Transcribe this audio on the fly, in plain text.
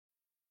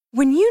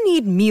When you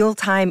need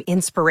mealtime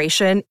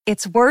inspiration,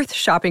 it's worth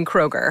shopping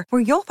Kroger,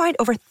 where you'll find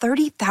over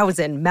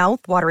 30,000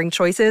 mouth-watering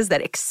choices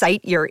that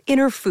excite your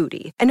inner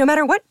foodie. And no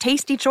matter what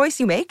tasty choice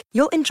you make,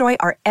 you'll enjoy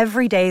our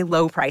everyday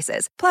low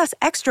prices, plus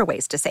extra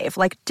ways to save,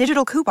 like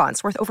digital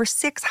coupons worth over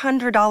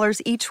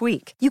 $600 each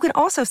week. You can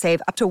also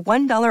save up to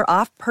 $1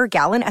 off per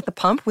gallon at the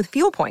pump with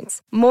fuel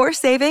points. More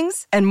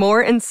savings and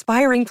more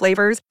inspiring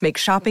flavors make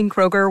shopping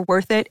Kroger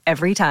worth it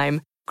every time.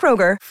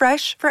 Kroger,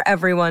 fresh for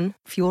everyone.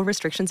 Fuel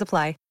restrictions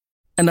apply.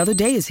 Another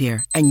day is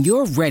here, and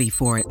you're ready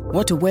for it.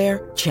 What to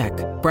wear? Check.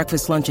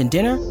 Breakfast, lunch, and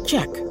dinner?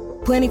 Check.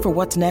 Planning for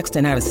what's next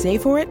and how to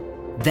save for it?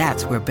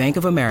 That's where Bank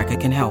of America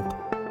can help.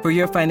 For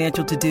your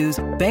financial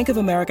to-dos, Bank of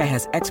America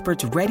has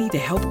experts ready to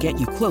help get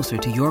you closer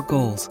to your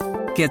goals.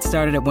 Get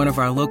started at one of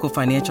our local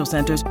financial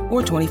centers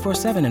or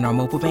 24/7 in our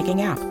mobile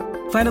banking app.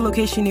 Find a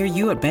location near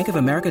you at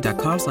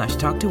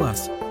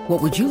bankofamerica.com/talktous. What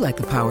would you like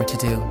the power to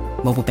do?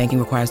 Mobile banking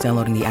requires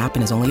downloading the app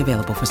and is only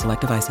available for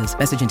select devices.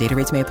 Message and data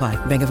rates may apply.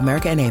 Bank of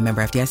America N.A.,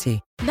 member FDIC.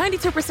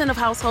 92% of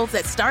households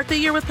that start the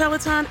year with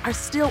Peloton are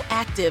still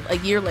active a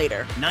year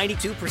later.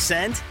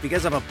 92%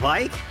 because of a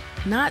bike?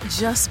 Not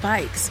just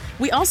bikes.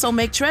 We also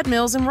make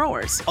treadmills and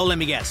rowers. Oh, let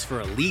me guess,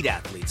 for elite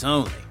athletes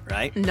only,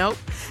 right? Nope.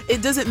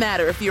 It doesn't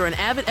matter if you're an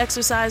avid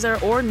exerciser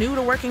or new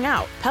to working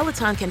out.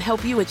 Peloton can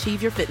help you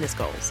achieve your fitness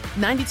goals.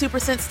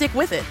 92% stick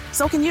with it.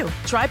 So can you.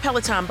 Try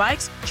Peloton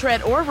bikes,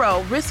 tread, or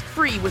row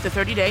risk-free with a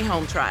 30-day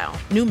home trial.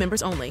 New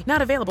members only.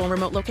 Not available in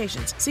remote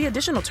locations. See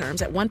additional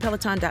terms at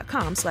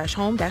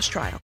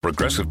onepeloton.com/home-trial.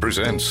 Progressive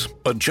presents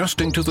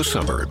Adjusting to the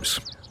Suburbs.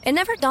 It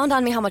never dawned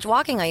on me how much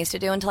walking I used to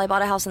do until I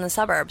bought a house in the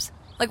suburbs.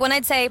 Like when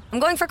I'd say, I'm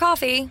going for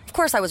coffee, of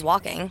course I was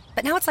walking,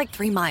 but now it's like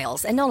 3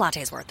 miles and no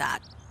latte's worth that.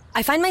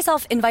 I find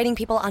myself inviting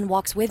people on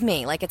walks with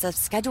me like it's a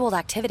scheduled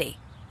activity.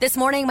 This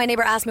morning, my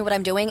neighbor asked me what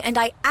I'm doing, and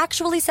I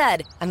actually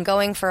said, I'm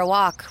going for a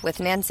walk with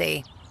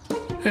Nancy.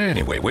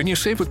 Anyway, when you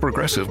save with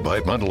Progressive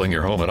by bundling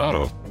your home and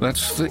auto,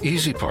 that's the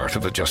easy part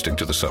of adjusting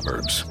to the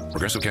suburbs.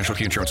 Progressive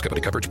Casualty Insurance Company,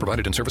 coverage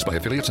provided and serviced by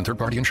affiliates and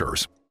third-party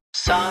insurers.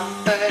 Some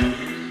facts.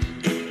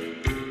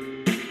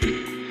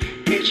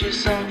 Get you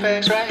some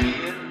facts right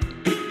here.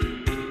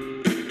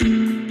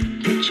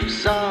 Get you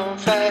some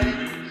facts.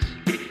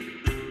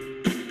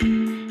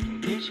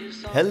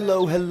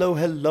 Hello,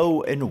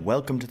 and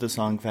welcome to the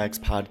Song Facts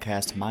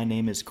Podcast. My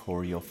name is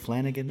Corey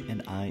O'Flanagan,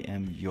 and I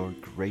am your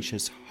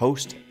gracious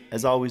host.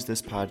 As always,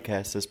 this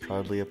podcast is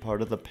proudly a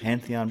part of the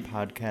Pantheon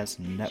Podcast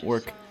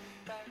Network.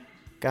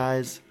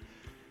 Guys,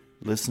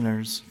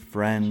 listeners,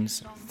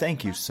 friends,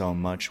 thank you so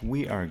much.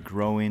 We are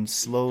growing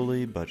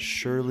slowly but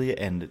surely,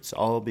 and it's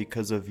all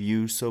because of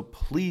you. So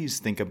please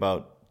think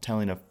about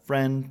telling a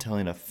friend,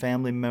 telling a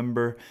family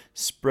member,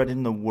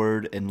 spreading the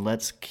word, and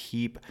let's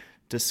keep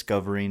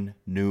discovering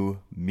new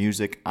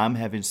music. I'm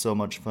having so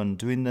much fun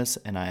doing this,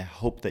 and I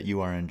hope that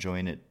you are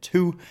enjoying it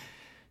too.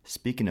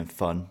 Speaking of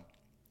fun,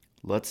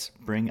 let's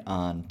bring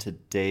on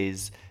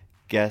today's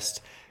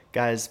guest.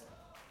 Guys,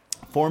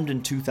 formed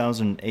in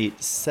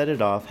 2008, Set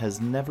It Off has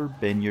never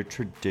been your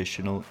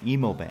traditional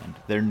emo band.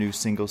 Their new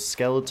single,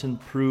 Skeleton,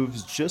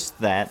 proves just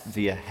that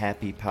via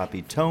happy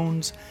poppy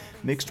tones,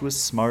 mixed with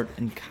smart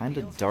and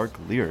kinda dark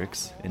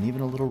lyrics, and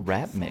even a little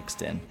rap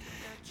mixed in.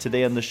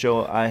 Today on the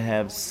show, I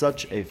have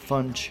such a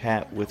fun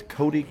chat with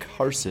Cody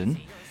Carson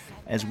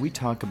as we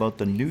talk about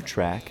the new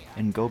track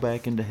and go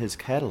back into his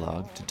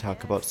catalog to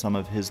talk about some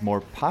of his more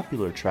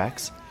popular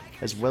tracks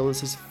as well as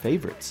his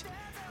favorites.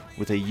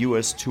 With a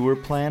U.S. tour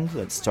planned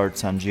that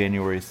starts on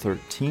January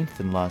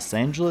 13th in Los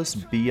Angeles,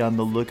 be on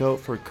the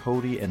lookout for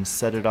Cody and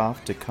Set It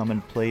Off to come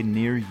and play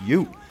near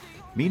you.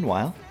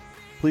 Meanwhile,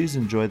 please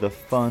enjoy the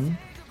fun,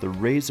 the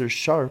razor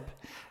sharp,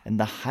 and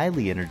the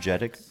highly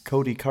energetic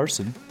Cody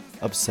Carson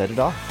of Set It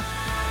Off.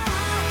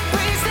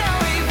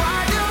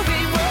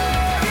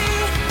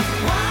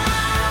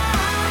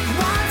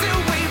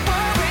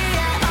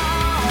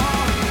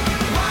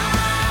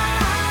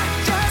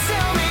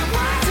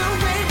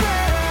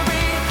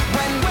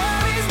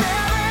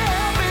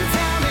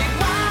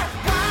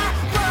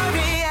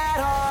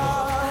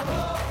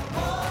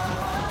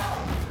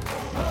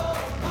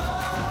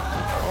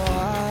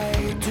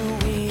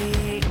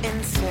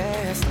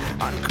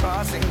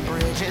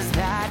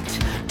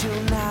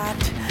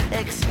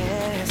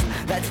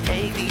 Let's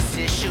take these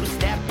issues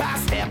step by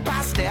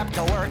step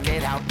to work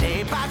it out.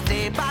 Day by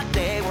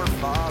day, we're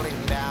falling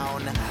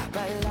down.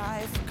 But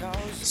life goes.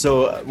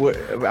 So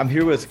I'm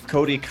here with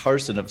Cody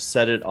Carson of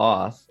Set It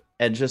Off,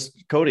 and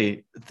just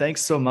Cody,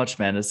 thanks so much,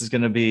 man. This is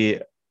going to be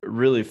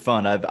really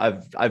fun.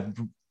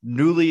 I've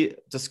newly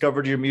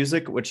discovered your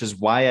music, which is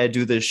why I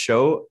do this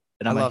show,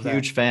 and I'm a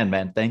huge fan,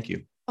 man. Thank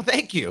you. Well,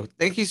 thank you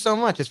so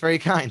much. It's very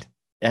kind.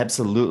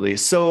 Absolutely.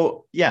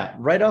 So yeah,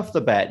 right off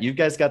the bat, you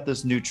guys got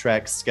this new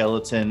track,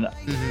 Skeleton.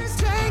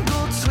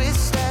 Tangled,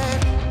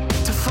 twisted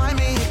to find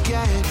me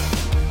again.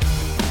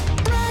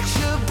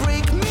 Fracture,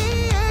 break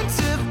me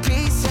into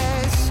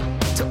pieces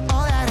to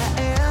all that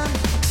I am.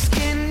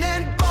 Skin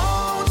and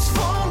bones,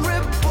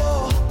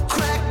 vulnerable.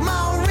 Crack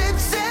my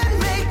ribs and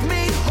make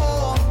me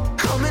whole.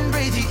 Come and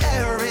breathe the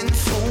air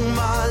into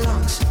my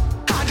lungs.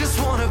 I just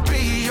wanna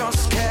be your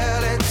skeleton.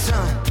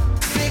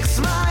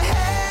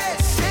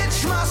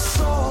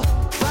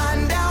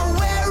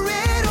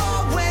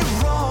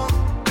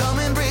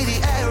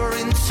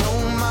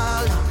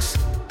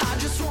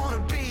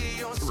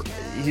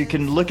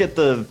 can look at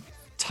the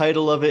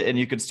title of it and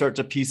you could start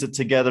to piece it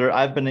together.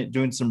 I've been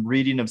doing some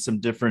reading of some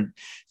different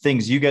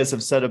things you guys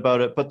have said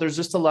about it, but there's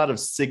just a lot of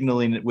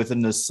signaling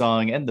within this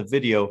song and the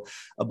video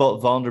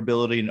about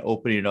vulnerability and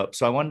opening up.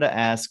 So I wanted to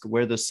ask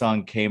where this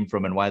song came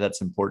from and why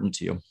that's important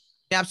to you.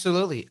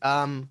 Absolutely.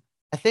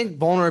 I think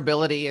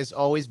vulnerability has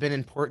always been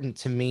important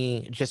to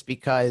me just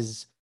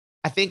because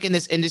I think in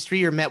this industry,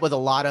 you're met with a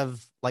lot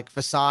of like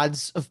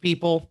facades of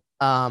people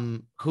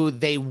who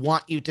they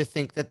want you to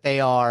think that they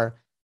are.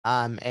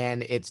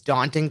 And it's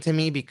daunting to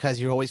me because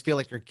you always feel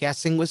like you're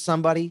guessing with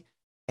somebody.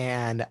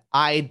 And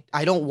I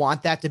don't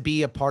want that to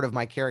be a part of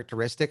my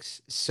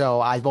characteristics.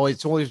 So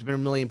it's always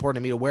been really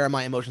important to me to wear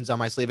my emotions on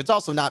my sleeve. It's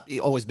also not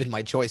always been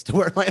my choice to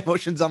wear my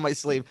emotions on my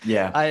sleeve.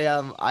 Yeah.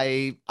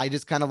 I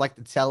just kind of like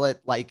to tell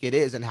it like it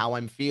is and how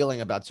I'm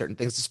feeling about certain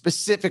things,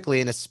 specifically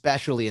and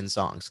especially in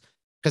songs.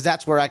 Because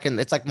that's where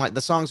it's like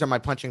the songs are my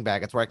punching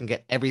bag. It's where I can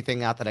get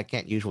everything out that I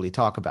can't usually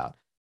talk about.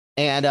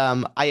 And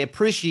I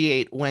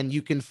appreciate when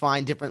you can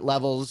find different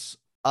levels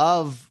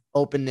of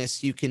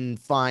openness you can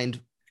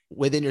find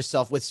within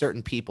yourself with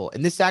certain people.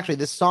 And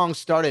this song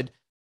started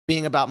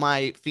being about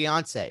my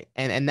fiance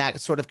and that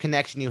sort of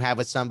connection you have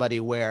with somebody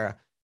where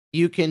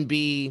you can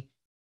be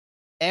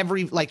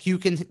you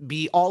can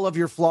be all of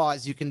your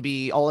flaws, you can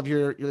be all of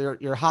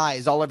your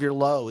highs, all of your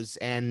lows,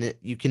 and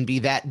you can be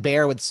that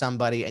bare with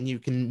somebody and you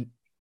can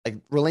like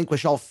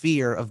relinquish all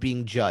fear of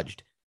being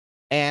judged.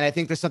 And I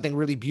think there's something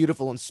really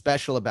beautiful and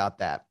special about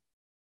that.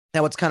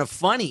 Now, what's kind of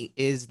funny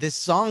is this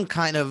song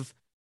kind of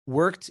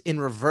worked in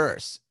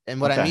reverse.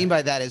 And what I mean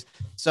by that is,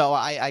 so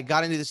I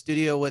got into the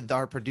studio with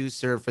our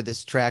producer for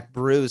this track,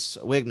 Bruce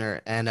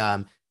Wigner,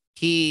 and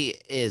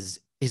he's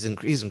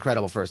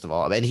incredible, first of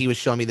all. And he was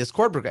showing me this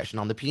chord progression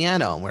on the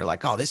piano, and we're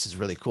like, oh, this is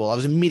really cool. I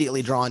was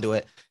immediately drawn to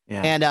it.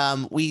 Yeah.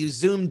 And we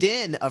zoomed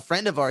in a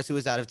friend of ours who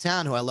was out of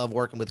town, who I love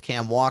working with,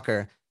 Cam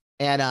Walker.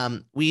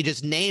 And we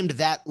just named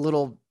that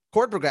little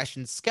chord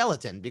progression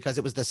Skeleton because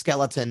it was the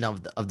skeleton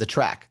of the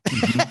track.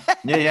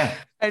 Mm-hmm. Yeah.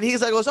 And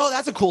he's like, oh,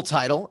 that's a cool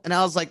title. And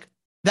I was like,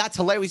 that's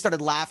hilarious. We started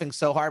laughing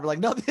so hard. We're like,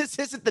 no, this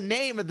isn't the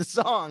name of the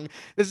song.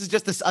 This is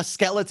just a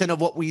skeleton of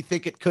what we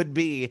think it could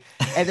be.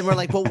 And then we're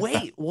like, well,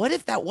 wait, what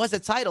if that was a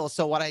title?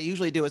 So what I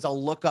usually do is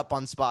I'll look up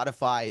on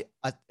Spotify.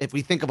 If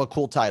we think of a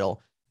cool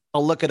title,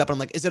 I'll look it up. And I'm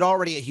like, is it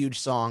already a huge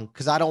song?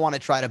 Because I don't want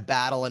to try to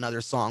battle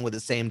another song with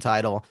the same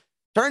title.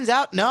 Turns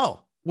out,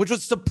 no, which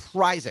was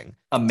surprising.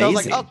 Amazing. So I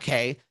was like,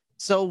 okay.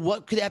 So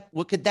what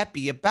could that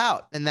be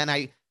about? And then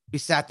we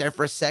sat there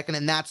for a second,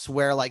 and that's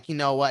where, like, you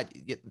know what,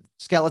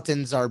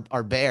 skeletons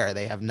are bare.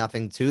 They have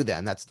nothing to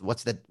them. That's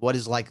what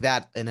is like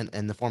that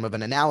in the form of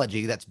an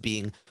analogy. That's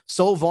being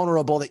so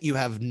vulnerable that you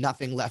have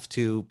nothing left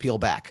to peel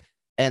back.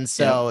 And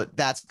so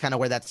that's kind of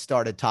where that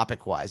started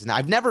topic wise. And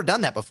I've never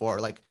done that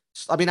before. Like,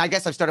 I mean, I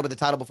guess I've started with the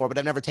title before, but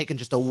I've never taken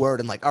just a word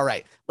and like, all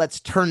right,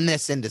 let's turn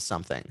this into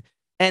something.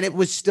 And it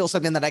was still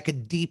something that I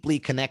could deeply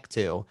connect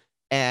to.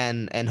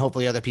 And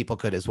hopefully other people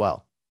could as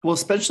well. Well,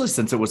 especially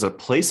since it was a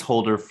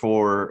placeholder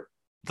for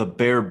the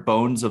bare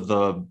bones of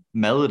the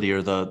melody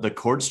or the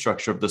chord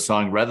structure of the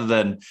song, rather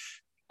than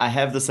I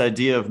have this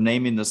idea of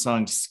naming the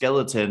song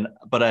Skeleton,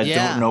 but I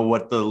don't know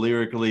what the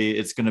lyrically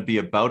it's going to be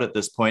about at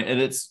this point.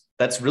 And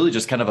that's really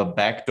just kind of a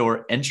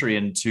backdoor entry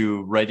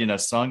into writing a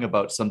song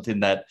about something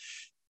that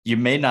you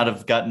may not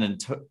have gotten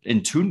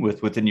in tune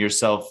within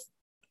yourself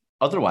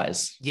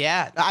otherwise.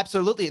 Yeah,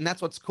 absolutely. And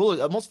that's what's cool. It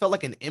almost felt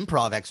like an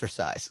improv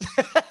exercise.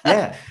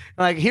 Yeah.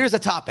 Like, here's a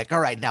topic. All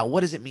right, now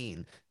what does it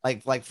mean?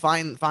 Like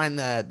find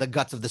the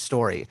guts of the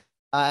story.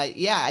 I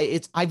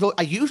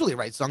usually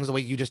write songs the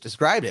way you just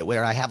described it,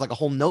 where I have like a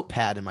whole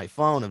notepad in my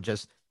phone of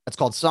that's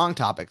called song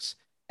topics.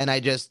 And I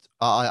just,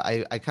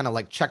 I kind of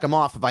like check them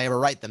off if I ever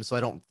write them, so I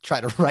don't try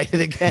to write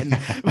it again.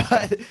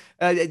 But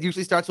it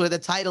usually starts with a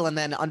title, and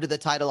then under the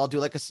title, I'll do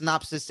like a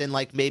synopsis and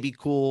like maybe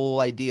cool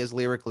ideas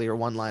lyrically or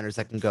one-liners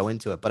that can go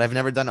into it. But I've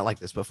never done it like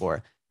this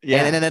before. Yeah.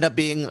 And it ended up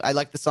being, I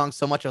liked the song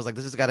so much, I was like,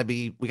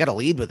 we got to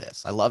lead with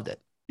this. I loved it.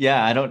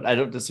 Yeah, I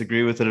don't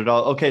disagree with it at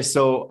all. Okay,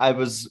 so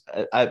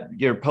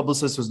your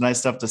publicist was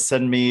nice enough to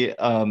send me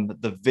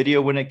the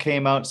video when it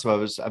came out.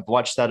 So I've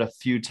watched that a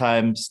few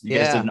times. You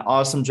guys did an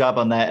awesome job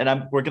on that,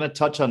 and we're gonna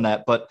touch on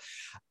that. But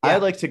I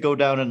like to go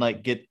down and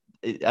like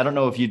I don't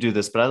know if you do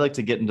this, but I like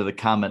to get into the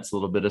comments a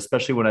little bit,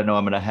 especially when I know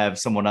I'm gonna have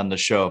someone on the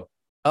show.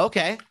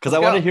 Okay, because I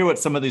want to hear what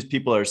some of these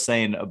people are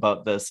saying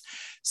about this.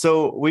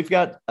 So we've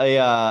got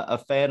a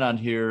fan on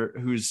here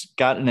who's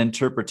got an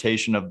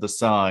interpretation of the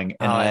song,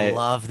 and I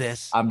love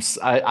this.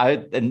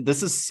 And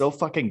this is so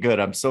fucking good.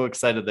 I'm so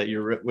excited that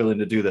you're willing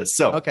to do this.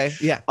 So okay,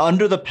 yeah.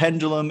 Under the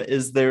Pendulum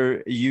is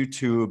their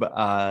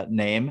YouTube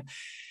name,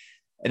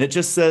 and it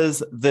just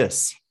says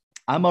this: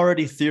 I'm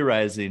already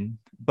theorizing,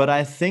 but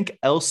I think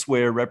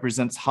Elsewhere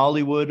represents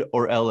Hollywood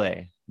or LA.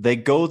 They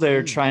go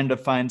there trying to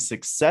find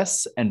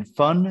success and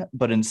fun,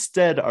 but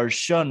instead are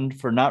shunned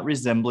for not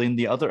resembling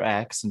the other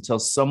acts until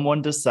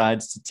someone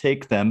decides to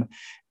take them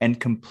and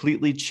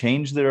completely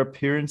change their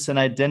appearance and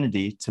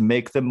identity to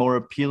make them more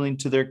appealing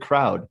to their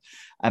crowd.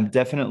 I'm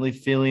definitely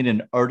feeling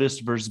an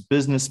artist versus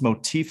business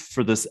motif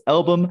for this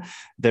album.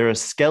 They're a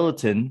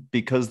skeleton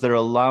because they're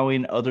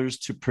allowing others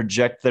to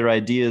project their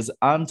ideas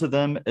onto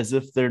them as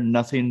if they're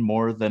nothing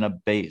more than a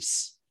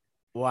base.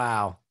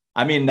 Wow.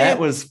 I mean, that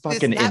was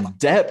fucking in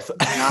depth.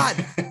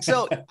 God.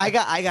 So I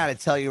got to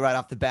tell you right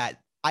off the bat,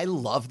 I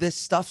love this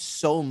stuff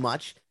so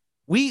much.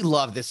 We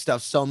love this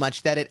stuff so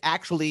much that it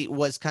actually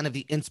was kind of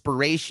the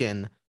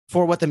inspiration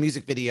for what the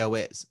music video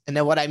is. And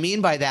then what I mean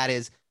by that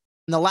is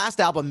in the last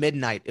album,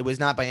 Midnight, it was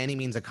not by any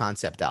means a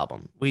concept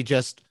album. We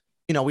just,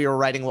 we were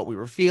writing what we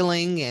were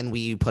feeling and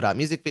we put out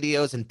music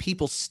videos and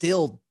people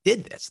still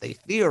did this. They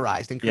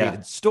theorized and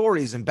created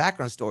stories and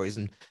background stories.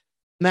 And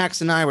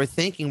Max and I were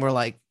thinking, we're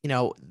like,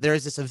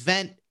 there's this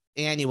event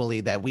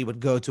annually that we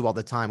would go to all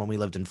the time when we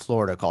lived in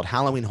Florida called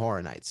Halloween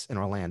Horror Nights in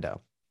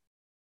Orlando.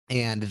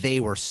 And they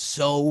were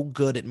so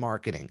good at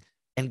marketing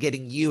and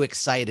getting you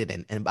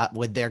excited and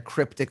with their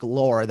cryptic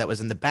lore that was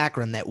in the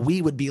background that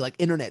we would be like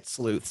internet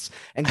sleuths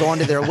and go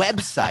onto their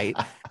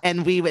website.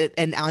 And we would,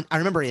 and I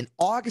remember in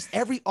August,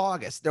 every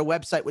August, their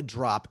website would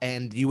drop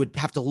and you would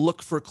have to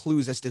look for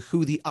clues as to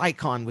who the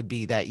icon would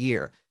be that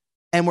year.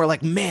 And we're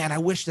like, man, I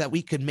wish that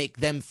we could make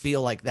them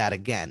feel like that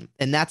again.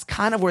 And that's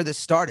kind of where this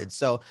started.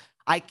 So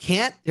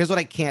here's what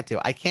I can't do.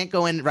 I can't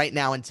go in right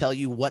now and tell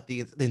you what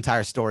the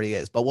entire story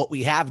is. But what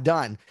we have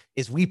done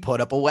is we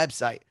put up a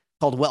website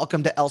called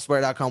welcome to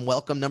elsewhere.com,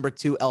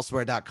 welcome2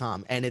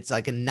 elsewhere.com. And it's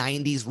like a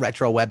 90s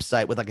retro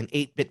website with like an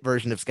 8-bit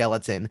version of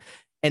Skeleton.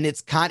 And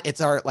it's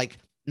our like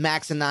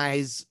Max and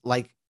I's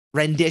like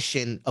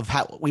rendition of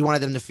how we wanted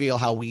them to feel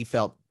how we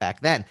felt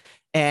back then.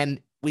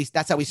 And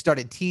that's how we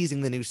started teasing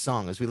the new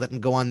song, as we let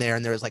them go on there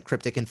and there was like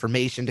cryptic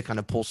information to kind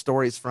of pull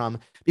stories from,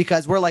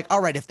 because we're like,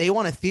 all right, if they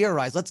want to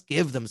theorize, let's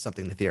give them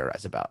something to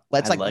theorize about.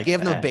 Let's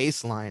give them a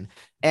baseline.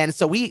 And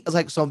so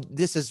so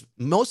this is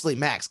mostly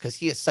Max because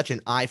he has such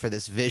an eye for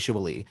this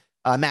visually.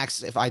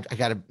 Max, if I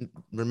got to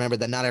remember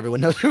that not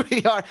everyone knows who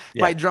we are.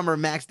 Yeah. My drummer,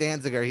 Max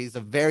Danziger, he's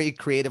a very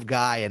creative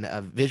guy and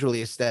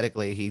visually,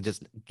 aesthetically, he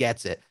just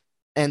gets it.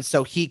 And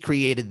so he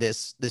created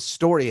this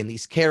story and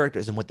these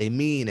characters and what they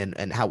mean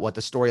and what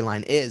the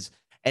storyline is.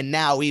 And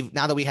now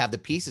that we have the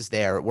pieces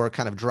there, we're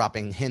kind of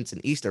dropping hints and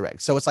Easter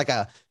eggs. So it's like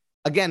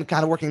again,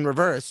 kind of working in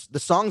reverse. The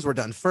songs were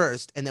done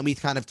first, and then we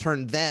kind of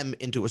turned them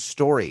into a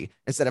story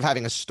instead of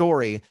having a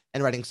story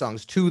and writing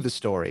songs to the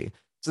story.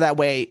 So that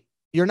way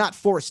you're not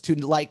forced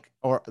to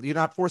you're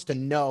not forced to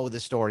know the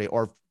story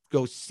or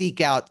go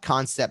seek out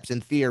concepts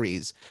and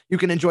theories. You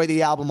can enjoy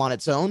the album on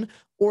its own,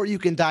 or you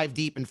can dive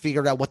deep and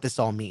figure out what this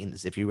all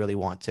means if you really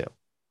want to.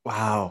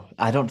 Wow.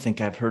 I don't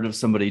think I've heard of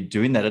somebody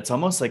doing that. It's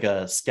almost like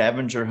a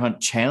scavenger hunt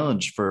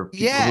challenge for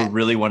people who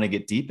really want to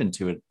get deep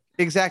into it.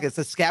 Exactly. It's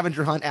a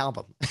scavenger hunt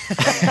album.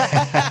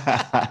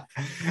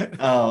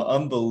 Oh,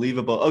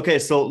 unbelievable. Okay.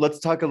 So let's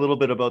talk a little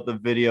bit about the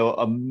video.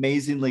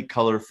 Amazingly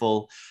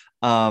colorful.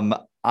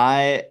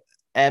 I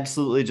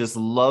absolutely just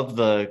love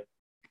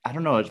I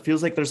don't know. It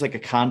feels like there's like a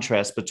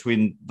contrast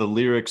between the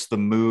lyrics, the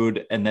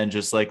mood, and then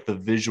just like the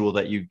visual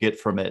that you get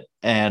from it.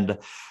 And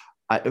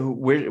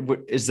where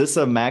is this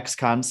a Max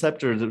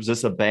concept, or was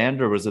this a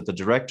band, or was it the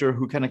director?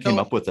 Who kind of came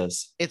up with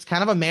this? It's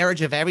kind of a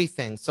marriage of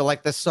everything. So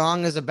like the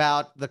song is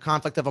about the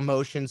conflict of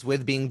emotions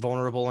with being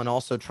vulnerable and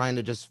also trying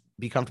to just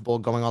be comfortable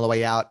going all the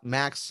way out.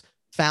 Max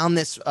found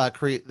our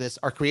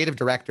creative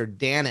director,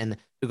 Dannon,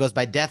 who goes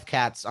by Death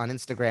Cats on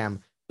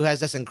Instagram, who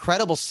has this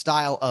incredible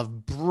style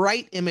of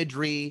bright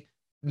imagery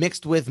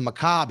mixed with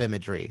macabre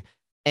imagery,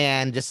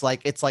 and just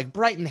like it's like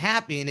bright and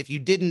happy. And if you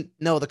didn't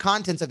know the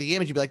contents of the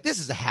image, you'd be like, this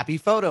is a happy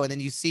photo. And then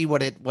you see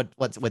what's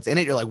in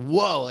it, you're like,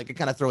 whoa, like it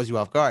kind of throws you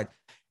off guard.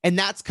 And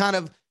that's kind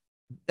of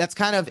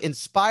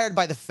inspired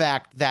by the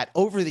fact that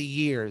over the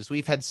years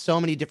we've had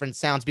so many different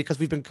sounds because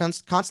we've been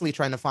constantly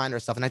trying to find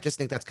ourselves. And I just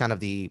think that's kind of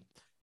the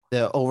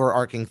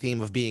overarching theme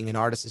of being an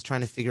artist, is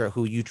trying to figure out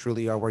who you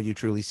truly are, where you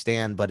truly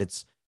stand. But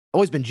it's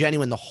always been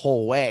genuine the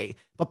whole way.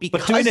 But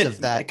because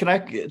of that, can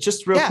I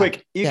just real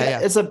quick?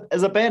 As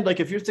a band, like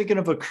if you're thinking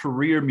of a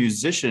career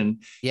musician,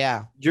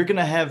 you're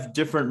gonna have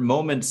different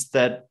moments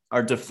that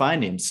are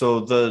defining.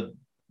 So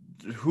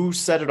who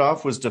set it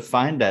off was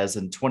defined as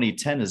in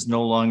 2010 is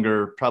no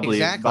longer probably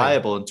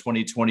viable in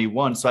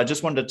 2021. So I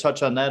just wanted to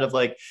touch on that of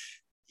like,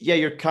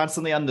 you're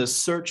constantly on this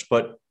search,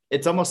 but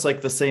it's almost like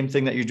the same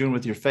thing that you're doing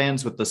with your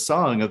fans with the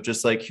song of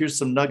just like, here's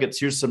some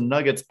nuggets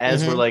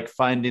as we're like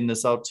finding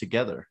this out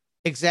together.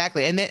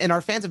 Exactly. And our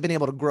fans have been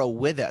able to grow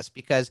with us,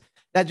 because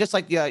that just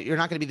like, you're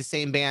not going to be the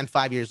same band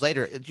 5 years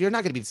later. You're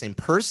not going to be the same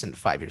person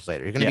 5 years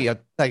later. You're going to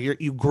be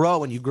you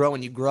grow and you grow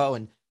and you grow.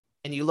 And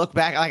you look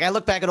back, like I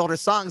look back at older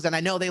songs and I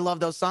know they love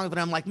those songs, but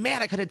I'm like,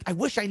 man, I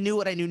wish I knew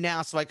what I knew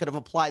now, so I could have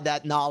applied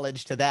that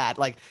knowledge to that.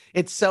 Like,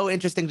 it's so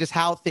interesting just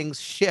how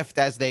things shift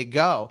as they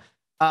go.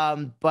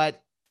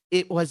 But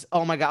it was,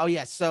 oh my God. Oh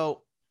yeah.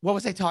 So what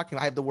was I talking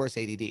about? I have the worst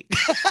ADD.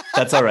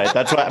 That's all right.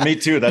 That's why, me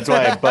too. That's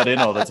why I butt in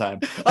all the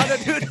time. Oh no,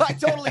 dude, I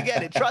totally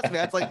get it. Trust me.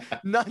 That's like,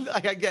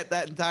 I get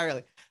that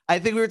entirely. I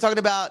think we were talking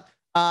about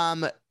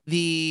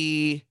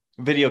the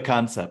video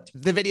concept.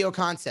 The video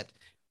concept.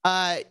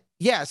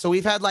 So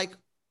we've had like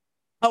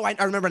Oh, I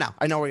remember now.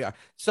 I know where you are.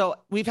 So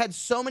we've had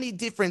so many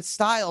different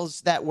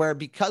styles that were,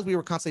 because we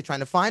were constantly trying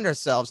to find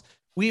ourselves,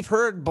 we've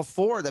heard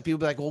before that people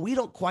be like, well, we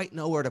don't quite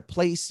know where to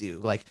place you.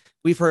 Like,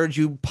 we've heard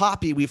you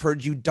poppy, we've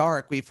heard you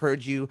dark, we've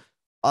heard you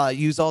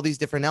use all these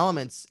different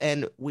elements.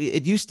 And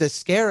it used to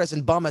scare us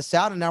and bum us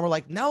out. And now we're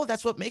like, no,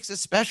 that's what makes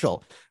us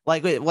special.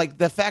 Like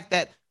the fact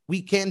that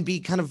we can be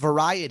kind of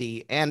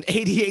variety and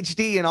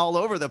ADHD and all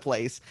over the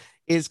place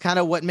is kind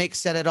of what makes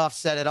Set It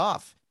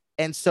Off.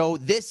 And so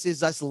this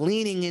is us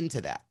leaning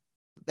into that.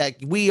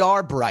 That we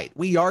are bright,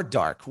 we are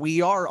dark,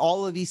 we are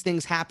all of these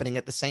things happening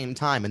at the same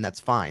time, and that's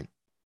fine.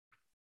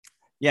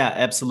 Yeah,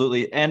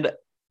 absolutely. And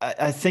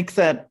I think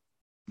that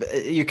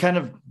you kind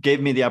of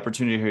gave me the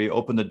opportunity here. You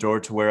opened the door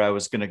to where I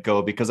was going to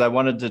go, because I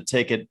wanted to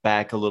take it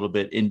back a little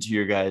bit into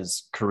your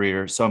guys'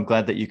 career. So I'm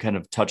glad that you kind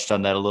of touched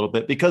on that a little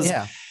bit, because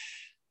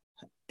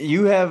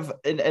you have,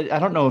 and I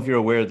don't know if you're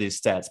aware of these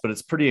stats, but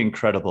it's pretty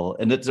incredible.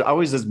 And it's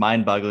always is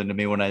mind boggling to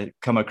me when I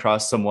come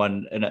across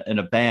someone in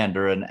a band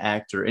or an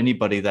act or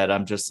anybody that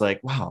I'm just like,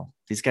 wow,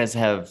 these guys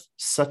have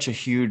such a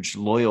huge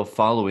loyal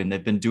following.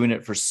 They've been doing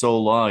it for so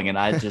long. And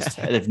I just,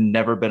 they've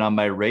never been on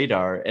my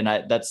radar. And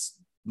that's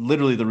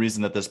literally the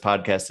reason that this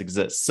podcast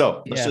exists.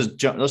 So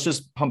let's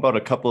just pump out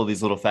a couple of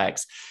these little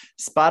facts.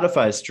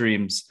 Spotify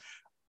streams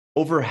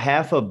over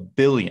 500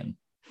 million.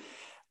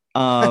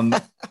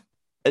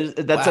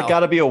 That's got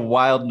to be a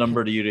wild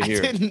number to you to hear.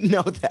 I didn't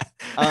know that.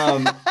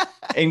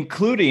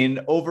 Including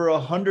over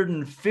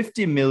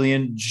 150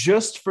 million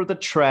just for the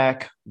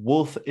track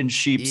Wolf in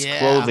Sheep's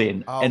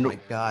Clothing. Oh my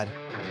God.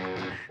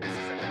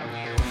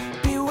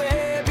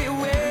 Beware,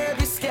 beware,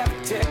 be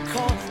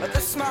skeptical. The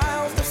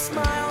smiles,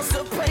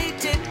 the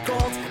plated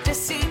gold.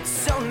 Deceit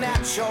so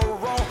natural.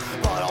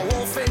 But a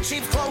wolf in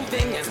sheep's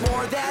clothing is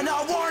more than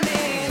a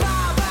warning.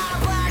 Blah, blah,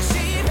 black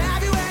sheep,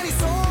 have you any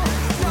soul?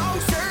 No,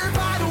 sir,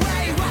 by the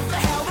way, what the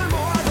hell, they're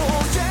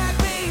mortals. Jack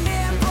be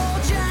nimble,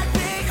 Jack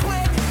be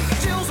quick.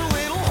 Jill's a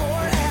little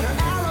whore and her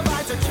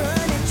alibis are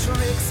turning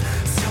tricks.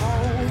 So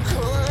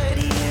could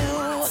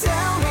you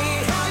tell me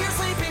how you're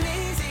sleeping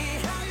easy?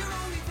 How you're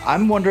only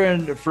I'm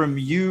wondering, from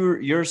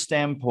your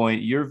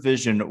standpoint, your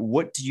vision,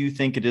 what do you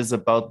think it is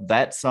about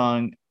that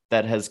song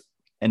that has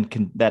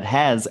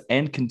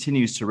and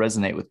continues to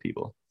resonate with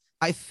people?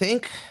 I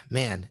think,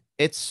 man,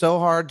 it's so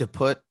hard to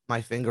put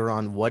my finger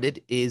on what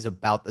it is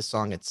about the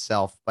song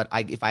itself. But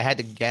if I had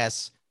to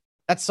guess,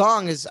 that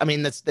song is, I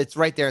mean, that's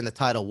right there in the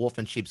title, Wolf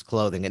in Sheep's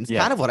Clothing. And it's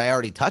kind of what I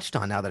already touched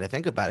on now that I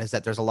think about it, is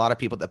that there's a lot of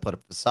people that put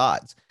up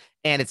facades.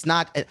 And it's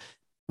not,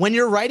 when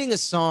you're writing a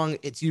song,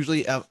 it's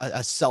usually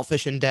a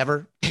selfish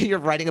endeavor. You're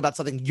writing about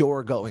something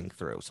you're going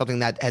through, something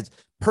that has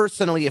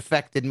personally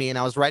affected me. And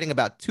I was writing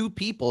about two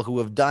people who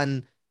have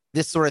done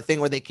this sort of thing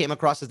where they came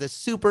across as this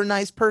super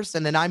nice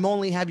person and I'm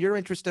only have your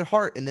interest at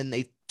heart. And then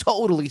they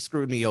totally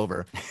screwed me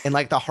over in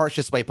like the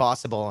harshest way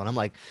possible. And I'm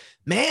like,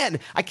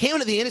 man, I came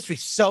into the industry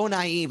so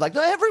naive. Like,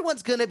 no,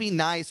 everyone's going to be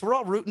nice. We're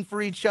all rooting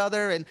for each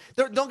other. And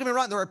don't get me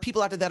wrong, there are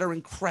people out there that are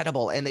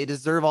incredible and they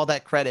deserve all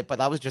that credit.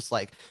 But I was just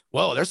like,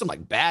 whoa, there's some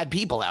like bad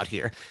people out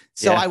here.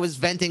 So I was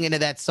venting into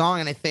that song.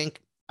 And I think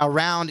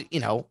around,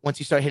 once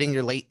you start hitting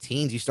your late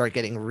teens, you start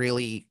getting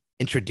really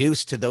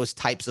introduced to those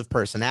types of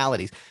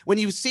personalities. When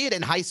you see it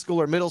in high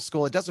school or middle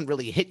school, it doesn't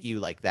really hit you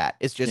like that.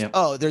 It's just,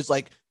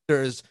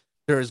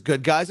 there's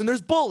good guys and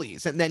there's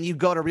bullies. And then you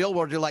go to real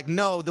world, you're like,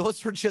 no,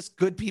 those are just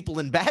good people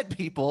and bad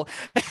people.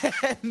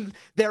 And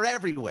they're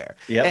everywhere.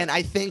 Yep. And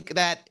I think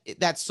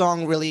that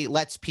song really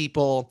lets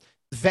people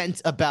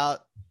vent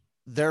about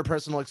their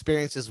personal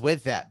experiences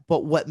with that.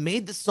 But what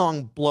made the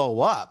song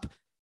blow up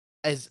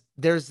is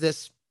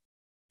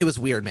it was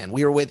weird, man.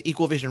 We were with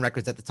Equal Vision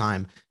Records at the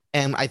time.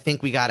 And I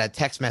think we got a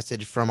text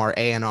message from our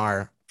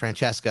A&R,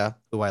 Francesca,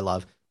 who I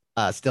love,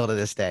 still to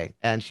this day.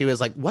 And she was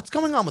like, what's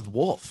going on with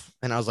Wolf?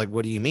 And I was like,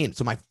 what do you mean?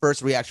 So my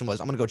first reaction was,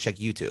 I'm going to go check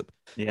YouTube.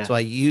 Yeah. So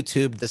I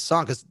YouTubed the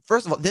song because,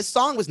 first of all, this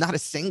song was not a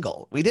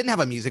single. We didn't have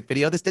a music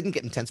video. This didn't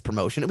get intense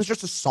promotion. It was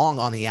just a song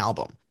on the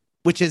album,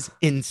 which is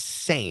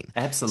insane.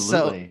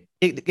 Absolutely.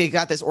 So it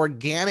got this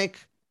organic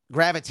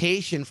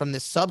gravitation from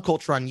this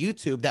subculture on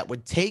YouTube that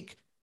would take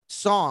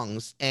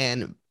songs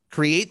and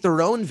create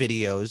their own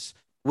videos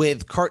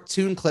with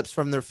cartoon clips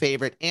from their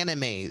favorite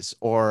animes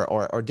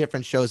or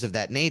different shows of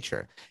that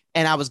nature.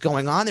 And I was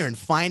going on there and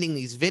finding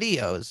these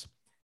videos,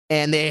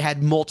 and they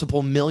had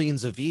multiple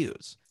millions of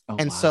views.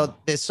 So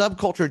this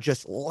subculture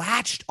just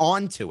latched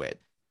onto it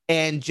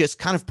and just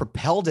kind of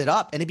propelled it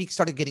up, and it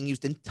started getting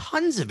used in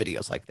tons of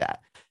videos like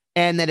that.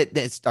 And then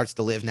it starts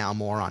to live now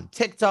more on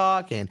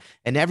TikTok and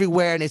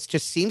everywhere, and it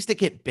just seems to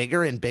get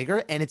bigger and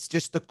bigger, and it's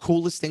just the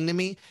coolest thing to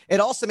me.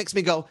 It also makes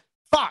me go,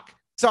 fuck.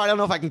 Sorry, I don't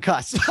know if I can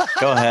cuss.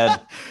 Go ahead.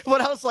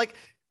 But I was like,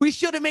 we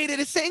should have made it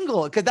a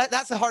single, because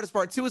that's the hardest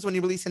part too, is when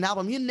you release an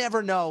album, you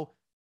never know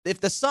if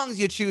the songs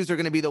you choose are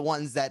going to be the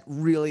ones that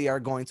really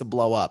are going to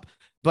blow up.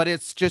 But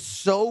it's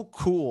just so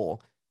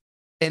cool.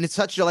 And it's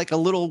such a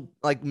little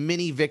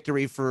mini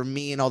victory for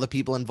me and all the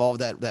people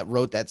involved that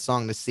wrote that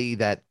song, to see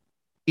that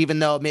even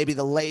though maybe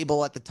the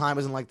label at the time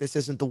wasn't like, this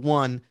isn't the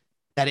one,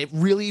 that it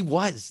really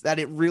was, that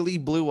it really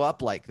blew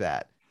up like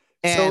that.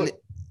 And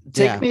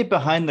take me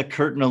behind the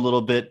curtain a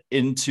little bit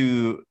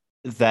into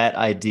that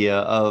idea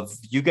of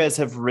you guys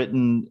have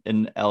written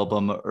an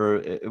album, or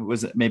it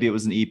was an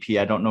EP.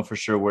 I don't know for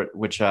sure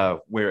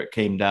where it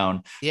came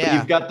down. Yeah. But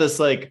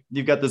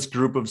you've got this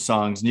group of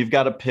songs and you've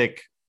got to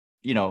pick,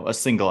 a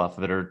single off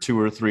of it or two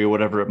or three or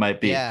whatever it might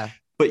be. Yeah.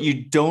 But you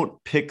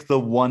don't pick the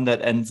one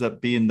that ends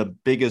up being the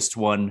biggest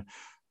one.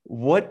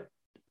 What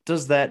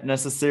does that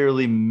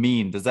necessarily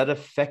mean? Does that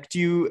affect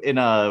you in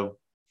a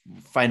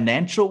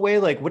financial way?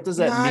 Like, what does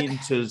that mean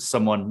to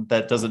someone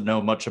that doesn't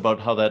know much about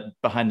how that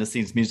behind the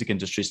scenes music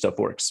industry stuff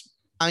works?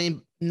 I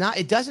mean,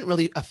 it doesn't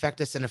really affect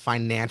us in a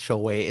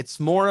financial way. It's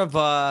more of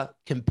a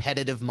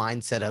competitive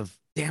mindset of,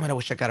 damn it, I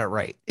wish I got it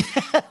right.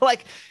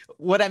 Like,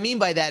 what I mean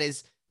by that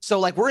is, so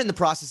like, we're in the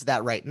process of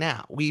that right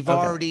now. We've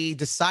already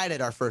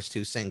decided our first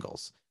two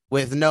singles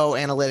with no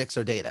analytics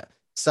or data.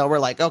 So we're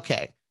like,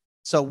 okay.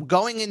 So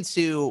going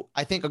into,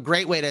 I think a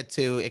great way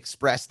to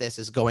express this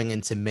is going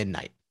into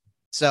Midnight.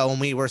 So when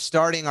we were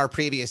starting our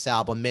previous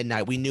album,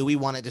 Midnight, we knew we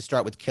wanted to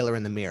start with Killer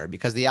in the Mirror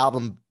because the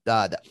album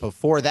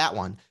before that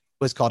one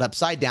was called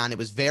Upside Down. It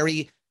was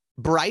very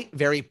bright,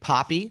 very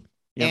poppy.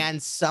 Yep.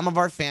 And some of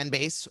our fan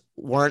base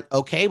weren't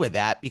okay with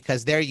that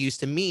because they're used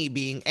to me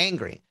being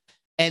angry.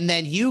 And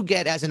then you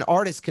get, as an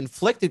artist,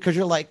 conflicted because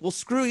you're like, well,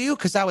 screw you,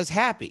 because I was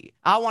happy.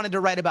 I wanted to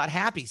write about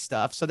happy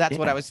stuff. So that's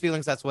what I was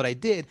feeling. So that's what I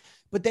did.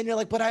 But then you're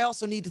like, but I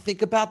also need to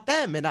think about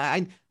them, and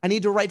I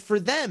need to write for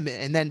them.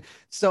 And then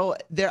so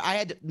there,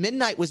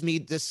 Midnight was me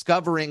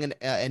discovering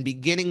and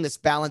beginning this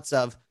balance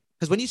of,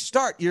 because when you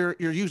start, you're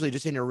usually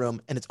just in your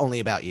room and it's only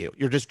about you.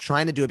 You're just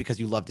trying to do it because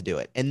you love to do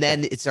it. And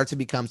then it starts to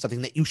become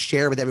something that you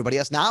share with everybody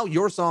else. Now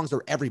your songs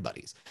are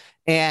everybody's,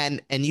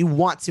 and you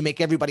want to make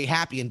everybody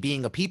happy. And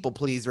being a people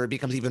pleaser, it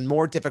becomes even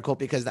more difficult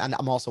because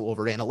I'm also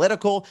over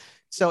analytical.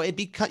 So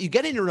you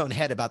get in your own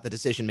head about the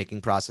decision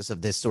making process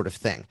of this sort of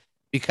thing,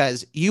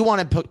 because you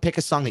want to pick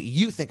a song that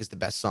you think is the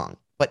best song.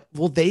 But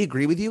will they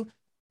agree with you?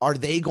 Are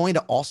they going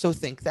to also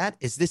think that?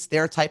 Is this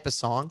their type of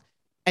song?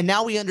 And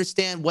now we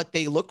understand what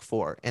they look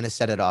for in a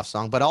Set It Off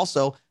song, but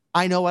also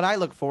I know what I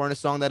look for in a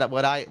song, that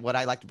what I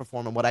like to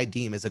perform and what I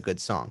deem is a good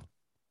song.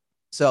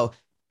 So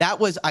that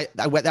was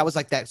that was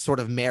like that sort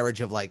of marriage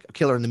of like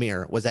Killer in the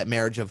Mirror was that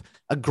marriage of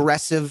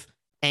aggressive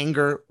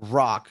anger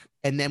rock,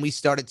 and then we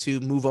started to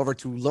move over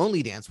to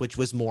Lonely Dance, which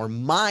was more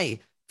my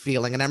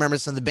feeling. And I remember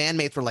some of the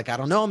bandmates were like, I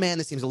don't know, man,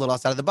 this seems a little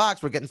outside of the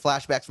box. We're getting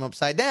flashbacks from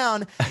Upside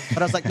Down. But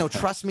I was like, no,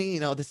 trust me,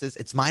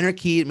 it's minor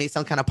key. It may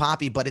sound kind of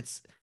poppy, but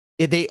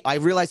I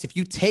realized if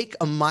you take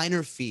a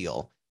minor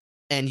feel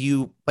and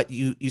you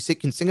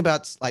can sing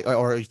about, like,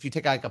 or if you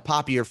take like a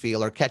poppier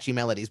feel or catchy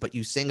melodies, but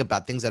you sing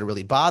about things that are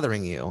really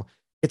bothering you,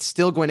 it's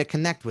still going to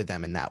connect with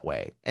them in that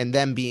way. And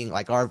them being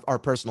like our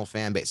personal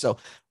fan base. So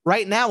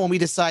right now, when we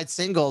decide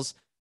singles,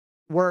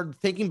 we're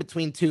thinking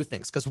between two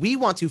things, because we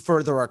want to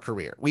further our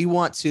career. We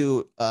want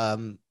to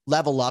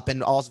level up,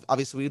 and also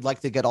obviously we'd like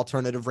to get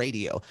alternative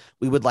radio.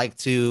 We would like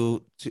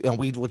to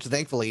which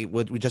thankfully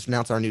we just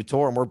announced our new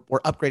tour, and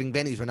we're upgrading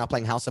venues. We're not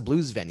playing House of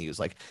Blues venues.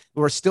 Like,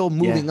 we're still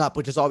moving up,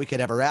 which is all we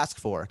could ever ask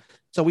for.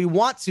 So we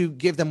want to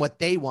give them what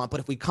they want, but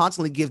if we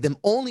constantly give them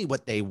only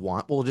what they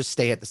want, we'll just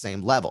stay at the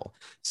same level.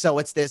 So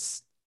it's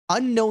this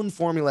unknown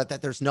formula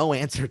that there's no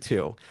answer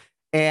to,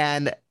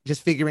 and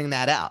just figuring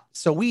that out.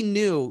 So we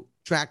knew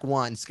track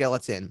one,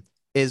 Skeleton,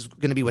 is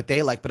going to be what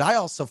they like, but I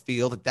also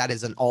feel that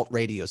is an alt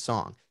radio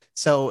song.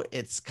 So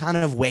it's kind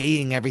of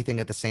weighing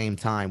everything at the same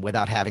time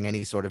without having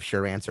any sort of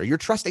sure answer. You're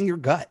trusting your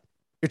gut.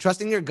 You're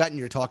trusting your gut, and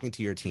you're talking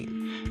to your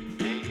team.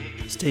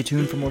 Stay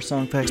tuned for more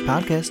Song Facts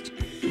podcast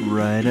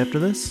right after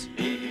this.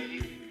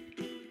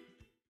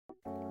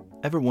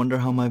 Ever wonder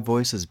how my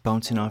voice is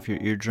bouncing off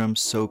your eardrums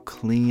so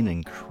clean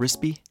and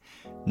crispy?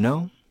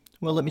 No?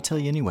 Well, let me tell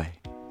you anyway.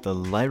 The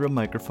Lyra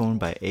microphone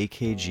by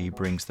AKG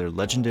brings their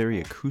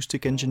legendary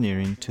acoustic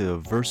engineering to a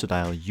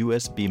versatile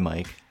USB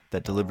mic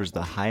that delivers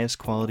the highest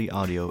quality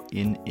audio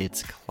in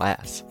its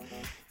class.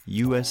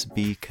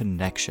 USB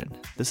connection.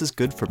 This is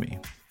good for me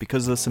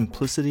because of the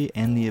simplicity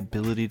and the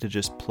ability to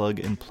just plug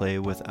and play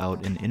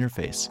without an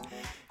interface.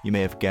 You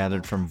may have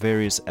gathered from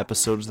various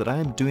episodes that I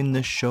am doing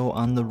this show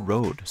on the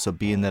road, so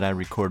being that I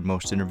record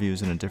most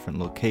interviews in a different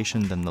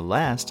location than the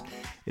last,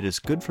 it is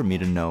good for me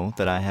to know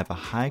that I have a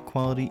high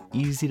quality,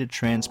 easy to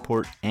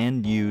transport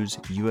and use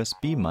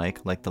USB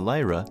mic like the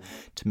Lyra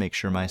to make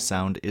sure my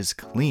sound is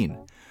clean.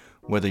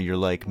 Whether you're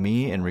like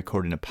me and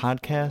recording a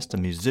podcast, a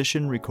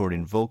musician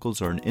recording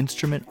vocals or an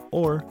instrument,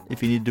 or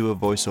if you need to do a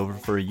voiceover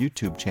for a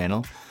YouTube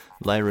channel,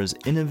 Lyra's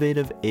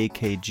innovative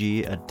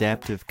AKG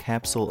adaptive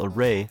capsule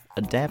array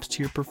adapts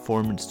to your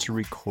performance to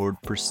record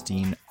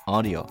pristine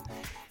audio.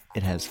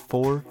 It has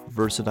 4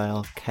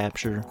 versatile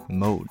capture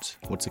modes.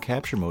 What's a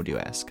capture mode, you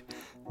ask?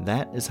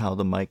 That is how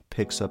the mic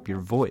picks up your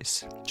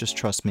voice. Just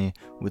trust me,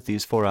 with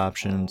these 4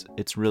 options,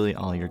 it's really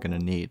all you're going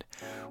to need.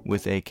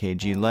 With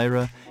AKG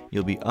Lyra,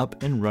 you'll be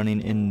up and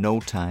running in no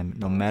time,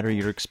 no matter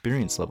your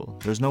experience level.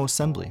 There's no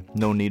assembly,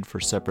 no need for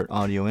separate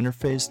audio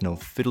interface, no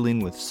fiddling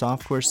with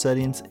software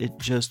settings. It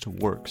just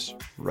works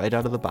right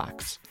out of the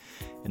box.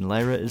 and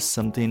Lyra is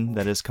something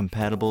that is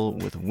compatible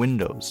with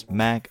Windows,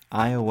 Mac,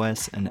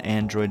 iOS, and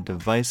Android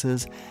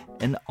devices,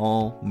 and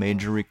all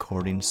major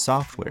recording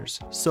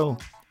softwares. So,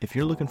 if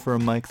you're looking for a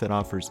mic that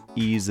offers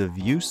ease of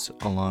use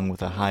along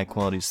with a high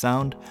quality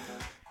sound,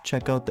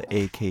 check out the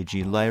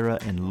AKG Lyra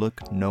and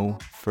look no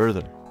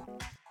further.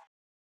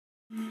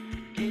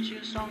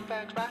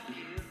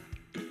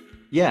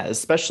 Yeah,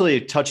 especially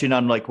touching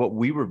on like what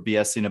we were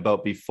BSing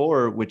about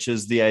before, which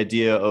is the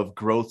idea of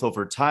growth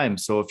over time.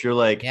 So if you're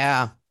like,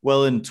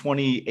 well, in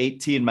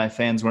 2018, my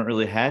fans weren't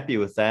really happy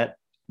with that.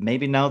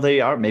 Maybe now they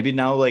are. Maybe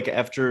now, like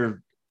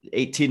after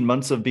 18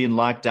 months of being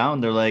locked down,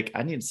 they're like,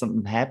 I need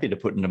something happy to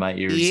put into my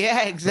ears.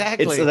 Yeah,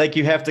 exactly. It's like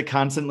you have to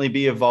constantly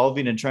be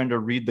evolving and trying to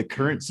read the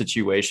current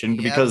situation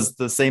because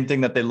the same thing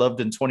that they loved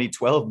in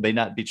 2012 may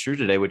not be true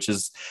today, which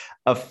is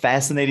a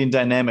fascinating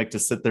dynamic to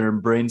sit there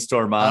and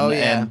brainstorm on.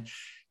 And,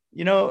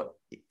 you know,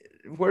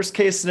 worst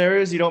case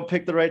scenario is you don't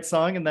pick the right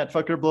song and that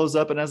fucker blows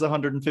up and has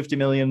 150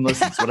 million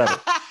listens, whatever.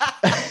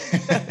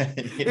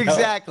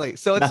 Exactly.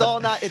 So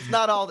it's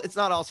not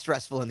all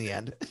stressful in the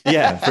end.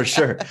 Yeah, for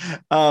sure.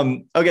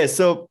 Okay.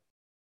 So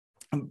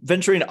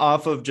venturing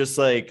off of just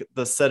like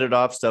the set it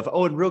off stuff.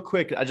 Oh, and real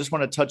quick, I just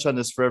want to touch on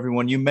this for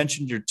everyone. You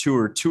mentioned your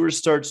tour. Tour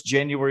starts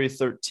January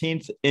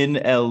 13th in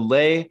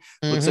LA.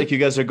 Looks like you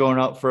guys are going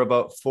out for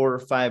about 4 or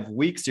 5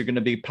 weeks. You're going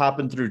to be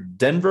popping through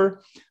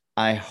Denver.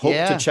 I hope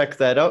to check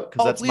that out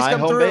because that's my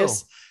home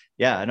base.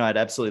 Yeah, I know. I'd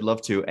absolutely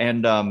love to.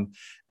 And,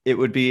 it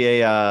would be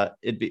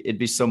it'd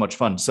be so much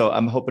fun. So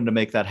I'm hoping to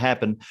make that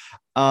happen.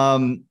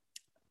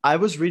 I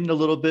was reading a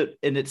little bit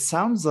and it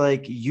sounds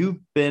like you've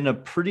been a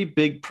pretty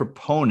big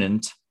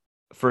proponent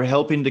for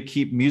helping to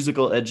keep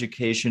musical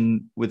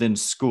education within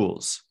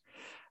schools.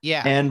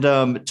 Yeah. And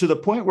to the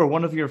point where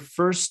one of your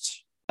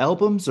first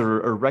albums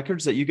or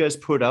records that you guys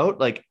put out,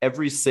 like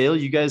every sale,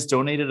 you guys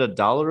donated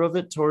 $1 of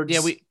it towards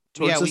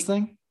this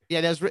thing.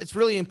 Yeah, it's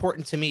really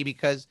important to me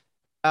because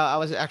I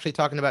was actually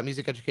talking about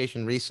music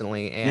education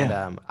recently,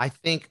 and I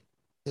think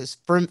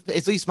from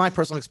at least my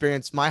personal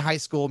experience, my high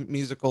school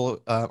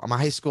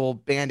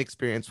band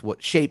experience,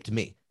 what shaped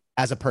me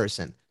as a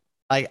person.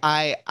 Like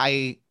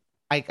I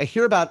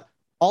hear about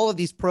all of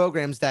these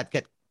programs that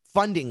get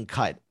funding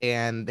cut,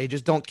 and they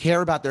just don't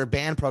care about their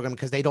band program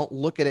because they don't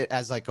look at it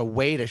as like a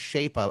way to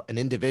shape an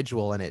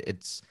individual, and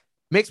it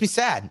makes me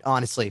sad,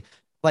 honestly.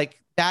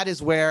 Like that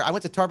is where I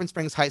went to Tarpon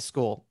Springs High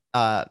School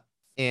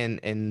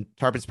in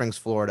Tarpon Springs,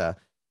 Florida.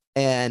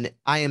 And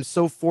I am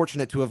so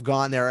fortunate to have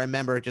gone there. I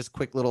remember just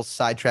quick little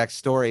sidetrack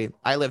story.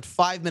 I lived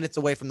 5 minutes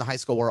away from the high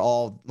school where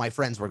all my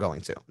friends were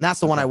going to. And that's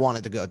the one I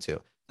wanted to go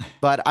to.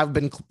 But I've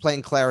been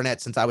playing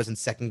clarinet since I was in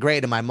 2nd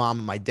grade. And my mom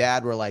and my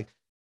dad were like,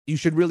 you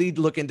should really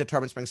look into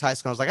Tarpon Springs High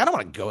School. I was like, I don't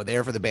want to go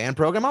there for the band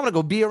program. I want to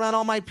go be around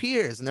all my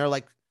peers. And they're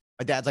like,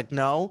 my dad's like,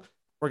 no,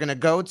 we're going to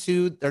go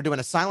to, they're doing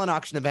a silent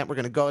auction event. We're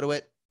going to go to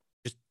it.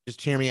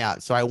 Just hear me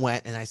out. So I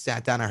went and I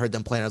sat down. I heard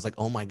them playing. I was like,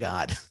 oh my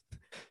God,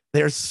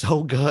 they're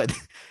so good.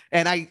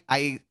 And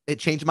it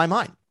changed my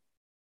mind.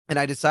 And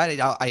I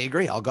decided, I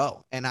agree, I'll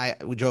go. And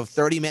we drove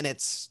 30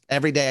 minutes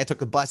every day. I took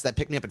the bus that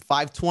picked me up at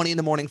 5:20 in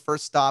the morning,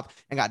 first stop,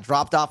 and got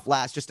dropped off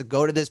last just to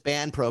go to this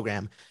band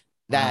program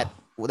that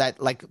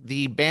like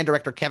the band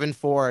director, Kevin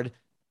Ford,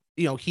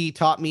 you know, he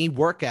taught me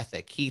work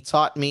ethic. He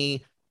taught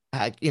me,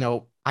 I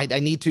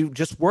need to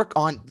just work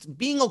on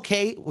being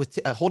okay with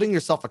holding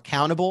yourself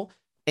accountable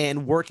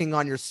and working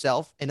on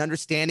yourself and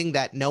understanding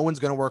that no one's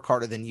going to work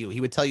harder than you. He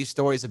would tell you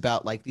stories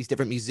about like these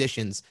different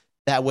musicians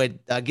that would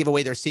give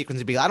away their secrets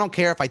and be, I don't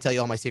care if I tell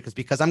you all my secrets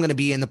because I'm going to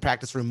be in the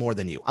practice room more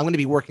than you. I'm going to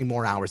be working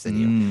more hours than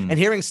you. And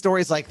hearing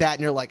stories like that,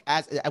 and you're like,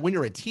 when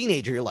you're a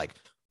teenager, you're like,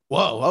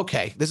 whoa,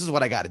 okay, this is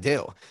what I got to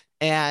do.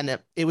 And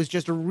it was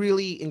just a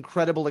really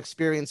incredible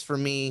experience for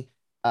me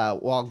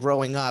while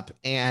growing up.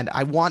 And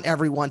I want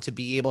everyone to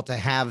be able to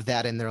have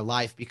that in their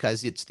life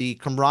because it's the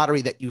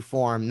camaraderie that you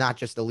form, not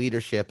just the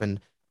leadership. And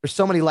there's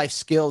so many life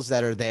skills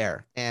that are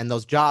there, and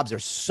those jobs are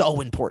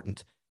so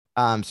important.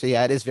 So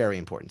yeah, it is very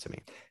important to me.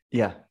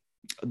 Yeah.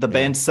 The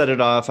band set it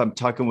off. I'm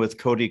talking with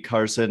Cody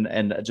Carson,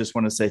 and I just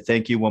want to say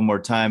thank you one more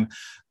time.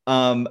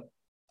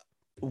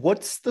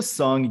 What's the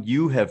song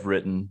you have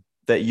written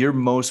that you're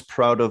most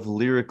proud of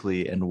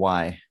lyrically, and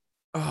why?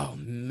 Oh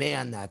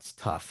man, that's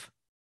tough.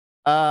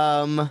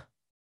 It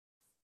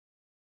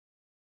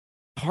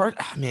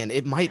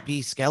might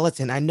be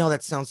Skeleton. I know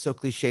that sounds so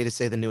cliche to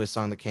say the newest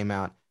song that came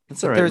out.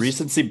 It's all right.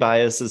 Recency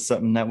bias is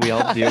something that we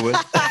all deal with.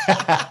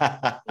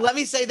 Let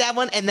me say that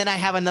one, and then I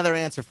have another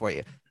answer for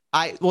you.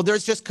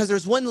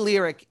 There's one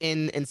lyric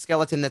in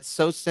Skeleton that's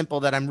so simple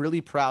that I'm really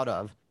proud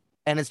of,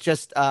 and it's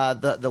just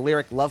the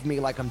lyric "Love me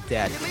like I'm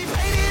dead."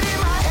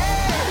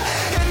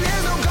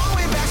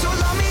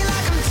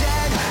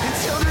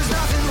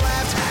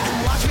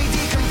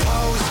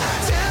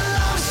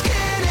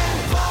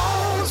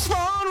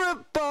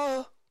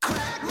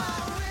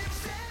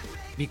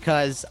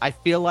 Because I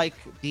feel like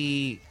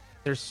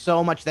there's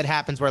so much that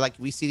happens where like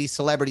we see these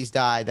celebrities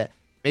die that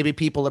maybe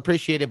people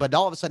appreciate it, but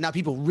all of a sudden now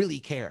people really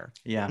care.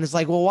 Yeah. And it's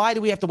like, well, why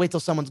do we have to wait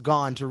till someone's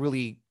gone to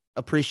really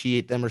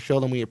appreciate them or show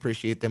them we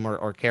appreciate them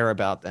or care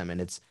about them?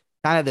 And it's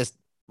kind of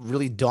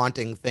really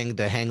daunting thing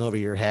to hang over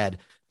your head.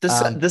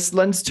 This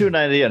lends to an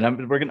idea,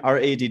 and our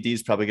ADD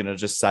is probably going to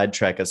just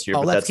sidetrack us here,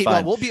 but let's that's keep fine.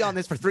 on. We'll be on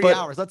this for 3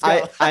 hours. Let's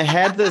go. I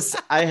had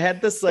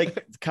this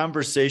like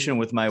conversation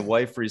with my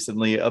wife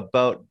recently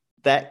about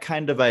that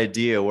kind of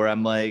idea where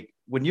I'm like,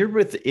 when you're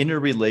in a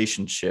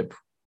relationship,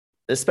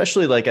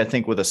 especially like I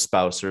think with a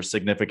spouse or a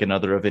significant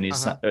other of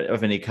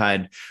any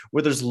kind,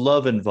 where there's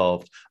love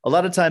involved, a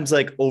lot of times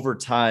like over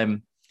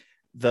time,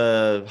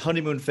 the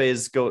honeymoon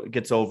phase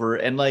gets over,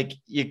 and like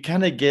you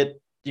kind of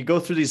you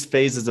go through these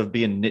phases of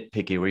being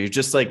nitpicky where you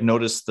just like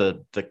notice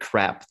the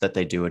crap that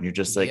they do. And you're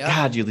just like,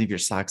 God, you leave your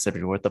socks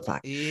everywhere. What the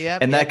fuck?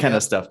 And that kind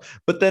of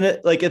stuff. But then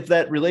if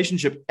that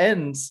relationship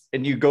ends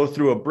and you go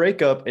through a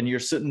breakup and you're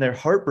sitting there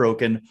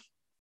heartbroken,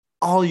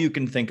 all you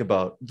can think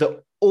about,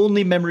 the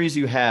only memories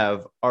you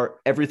have are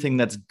everything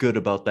that's good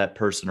about that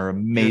person or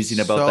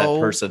amazing about that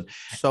person.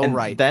 And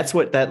right. That's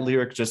what that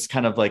lyric just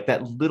kind of like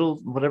that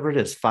little, whatever it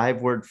is,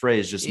 5-word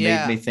phrase just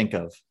made me think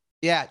of.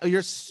 Yeah,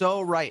 you're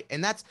so right.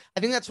 And I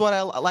think that's what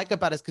I like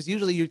about it, is because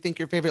usually you think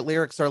your favorite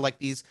lyrics are like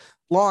these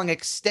long,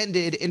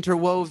 extended,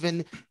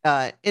 interwoven,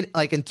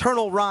 like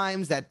internal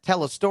rhymes that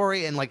tell a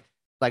story, and like,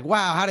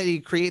 wow, how did he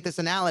create this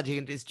analogy?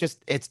 And it's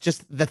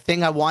just the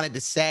thing I wanted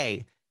to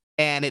say.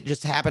 And it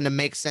just happened to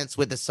make sense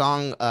with the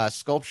song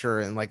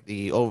sculpture and like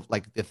the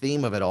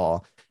theme of it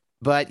all.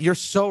 But you're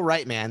so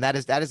right, man. That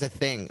is a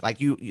thing. Like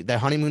the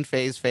honeymoon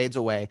phase fades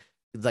away.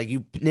 Like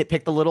you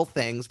nitpick the little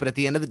things, but at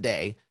the end of the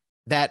day,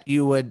 that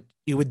you would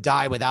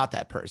die without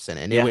that person,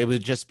 and it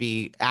would just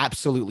be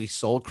absolutely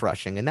soul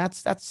crushing. And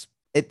that's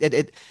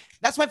it.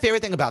 That's my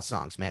favorite thing about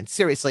songs, man.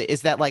 Seriously,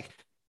 is that like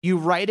you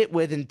write it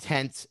with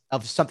intent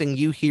of something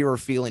you hear or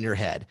feel in your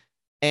head,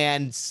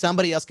 and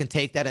somebody else can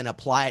take that and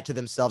apply it to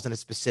themselves in a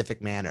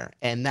specific manner.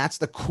 And that's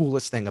the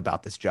coolest thing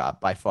about this job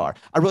by far.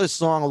 I wrote a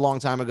song a long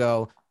time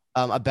ago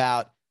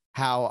about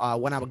how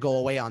when I would go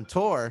away on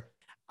tour,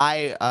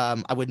 I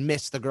would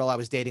miss the girl I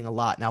was dating a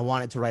lot, and I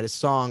wanted to write a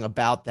song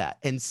about that.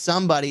 And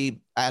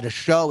somebody at a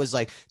show was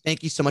like,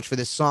 "Thank you so much for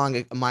this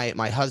song.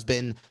 My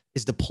husband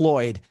is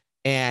deployed,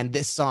 and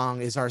this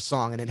song is our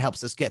song, and it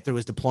helps us get through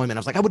his deployment." I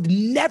was like, I would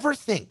never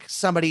think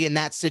somebody in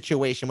that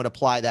situation would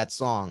apply that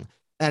song.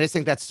 And I just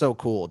think that's so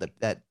cool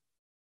that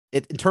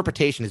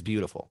interpretation is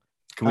beautiful.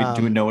 Do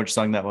we know which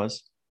song that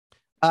was?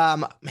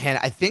 Man,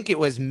 I think it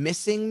was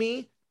 "Missing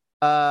Me."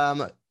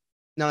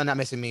 No, not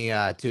Missing Me,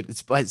 dude.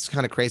 It's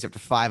kind of crazy. After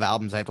 5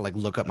 albums, I have to like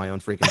look up my own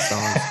freaking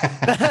songs.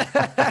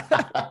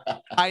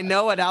 I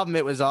know what album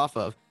it was off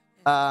of.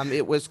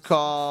 It was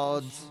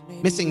called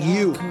 "Missing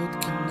You."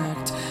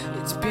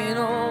 It's been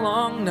a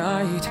long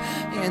night,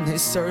 and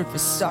this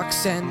surface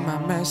sucks, and my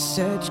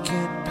message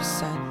can't be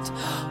sent.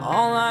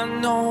 All I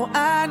know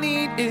I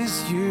need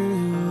is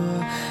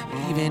you,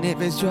 even if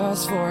it's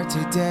just for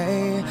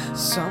today.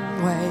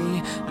 Some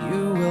way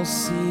you will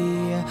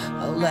see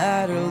a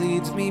ladder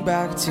leads me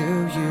back to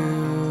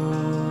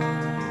you.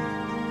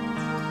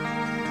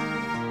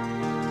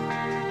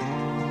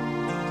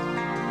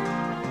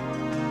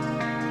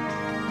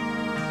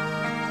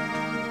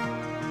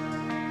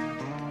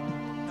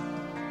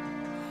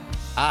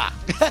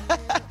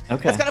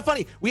 Okay. It's kind of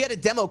funny. We had a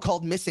demo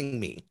called "Missing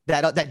Me"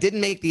 that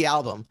didn't make the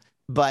album,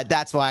 but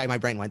that's why my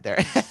brain went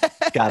there.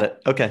 Got it.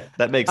 Okay,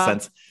 that makes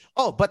sense.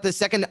 Oh, but the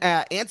second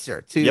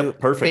answer to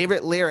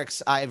favorite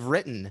lyrics I've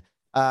written,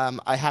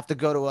 I have to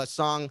go to a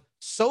song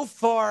so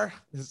far.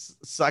 This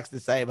sucks to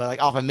say, but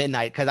like off of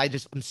Midnight,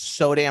 because I'm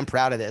so damn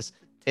proud of this.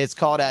 It's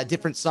called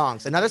 "Different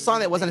Songs." Another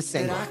song that wasn't a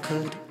single. I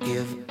could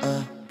give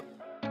up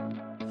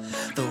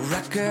the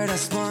record I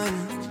spun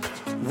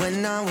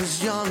when I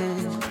was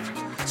young.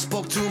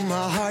 Spoke to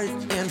my heart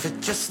and fit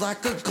just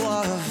like a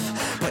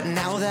glove. But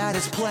now that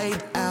it's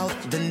played out,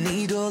 the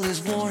needle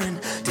is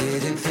worn.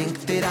 Didn't think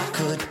that I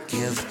could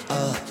give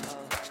up.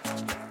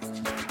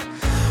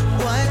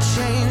 What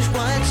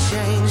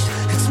changed?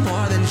 It's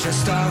more than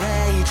just our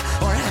age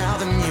or how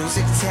the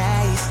music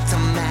tastes.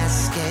 I'm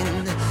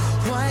asking,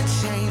 what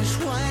changed?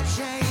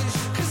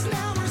 'Cause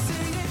now we're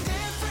singing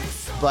different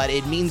songs. But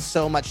it means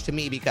so much to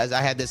me because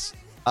I had this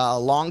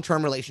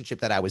long-term relationship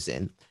that I was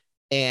in,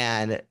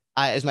 and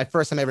it was my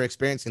first time ever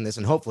experiencing this,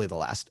 and hopefully the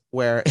last,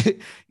 where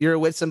you're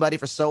with somebody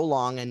for so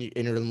long and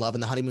you're in love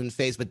in the honeymoon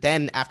phase, but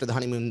then after the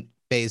honeymoon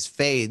phase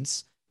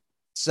fades,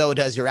 so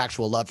does your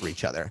actual love for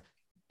each other.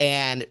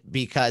 And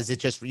because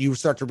you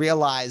start to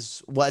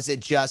realize, was it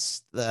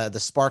just the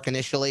spark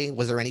initially?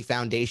 Was there any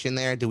foundation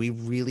there? Do we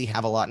really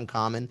have a lot in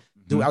common?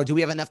 Mm-hmm. Do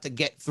we have enough to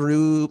get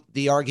through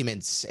the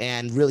arguments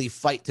and really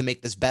fight to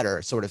make this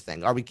better, sort of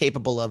thing? Are we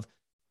capable of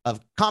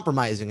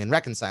compromising and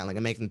reconciling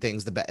and making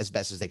things as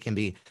best as they can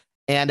be?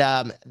 And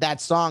that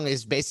song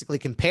is basically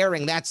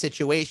comparing that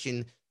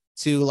situation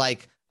to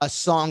like a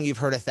song you've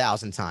heard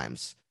 1,000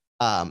 times.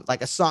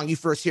 Like a song you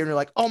first hear and you're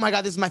like, oh my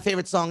God, this is my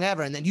favorite song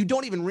ever. And then you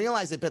don't even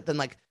realize it. But then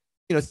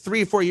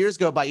 3 or 4 years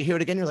go by, you hear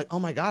it again. You're like, oh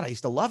my God, I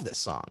used to love this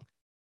song.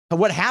 But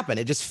what happened?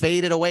 It just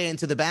faded away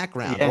into the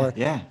background.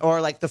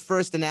 Or like the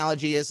first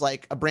analogy is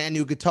like a brand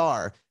new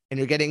guitar and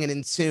you're getting it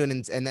in tune.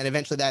 And then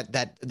eventually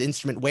that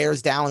instrument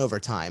wears down over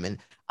time. And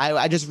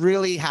I just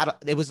really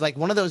it was like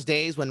one of those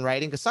days when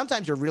writing, because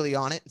sometimes you're really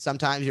on it.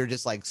 Sometimes you're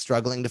just like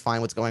struggling to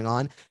find what's going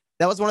on.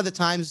 That was one of the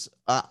times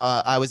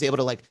I was able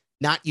to like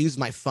not use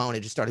my phone.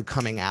 It just started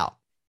coming out.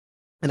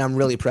 And I'm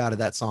really proud of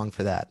that song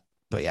for that.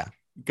 But yeah.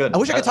 Good. I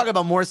wish I could talk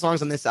about more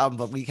songs on this album,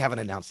 but we haven't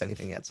announced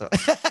anything yet. So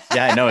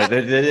yeah, I know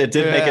it did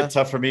make it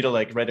tough for me to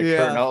like write a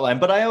current outline,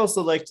 but I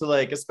also like to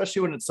like,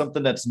 especially when it's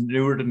something that's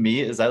newer to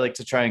me, is I like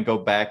to try and go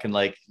back and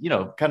like, you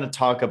know, kind of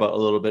talk about a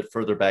little bit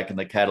further back in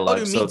the catalog.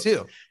 Oh, me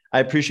too. I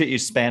appreciate you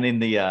spanning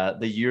the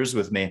years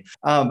with me.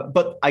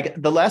 But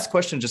the last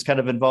question just kind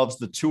of involves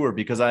the tour,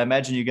 because I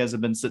imagine you guys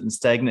have been sitting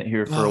stagnant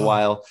here for a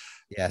while.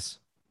 Yes.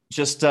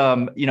 Just,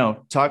 you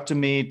know, talk to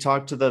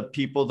the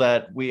people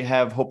that we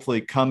have hopefully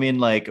coming.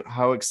 Like,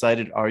 how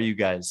excited are you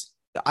guys?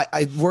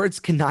 I words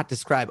cannot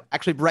describe.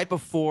 Actually, right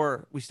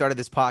before we started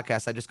this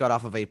podcast, I just got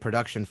off of a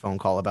production phone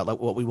call about like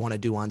what we want to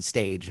do on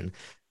stage and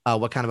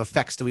what kind of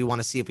effects do we want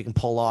to see if we can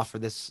pull off for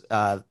this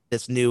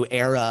new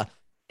era.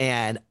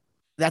 And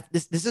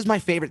this is my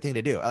favorite thing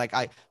to do. Like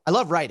I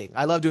love writing.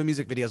 I love doing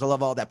music videos. I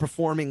love all that.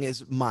 Performing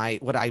is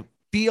what I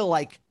feel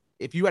like.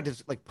 If you had to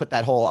like put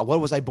that whole,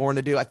 what was I born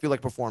to do? I feel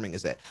like performing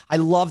is it. I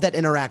love that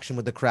interaction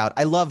with the crowd.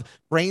 I love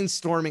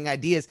brainstorming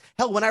ideas.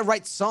 Hell, when I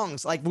write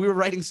songs, like we were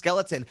writing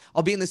Skeleton,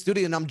 I'll be in the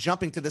studio and I'm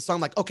jumping to the song.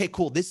 I'm like, okay,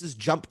 cool. This is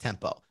jump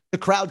tempo. The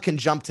crowd can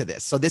jump to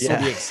this. So this will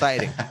be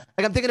exciting.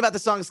 Like I'm thinking about the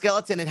song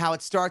Skeleton and how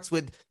it starts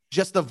with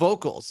just the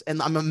vocals.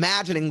 And I'm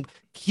imagining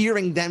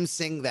hearing them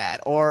sing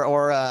that or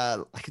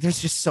like,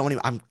 there's just so many,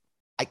 I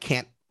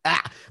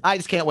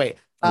just can't wait.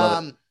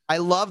 I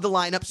love the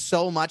lineup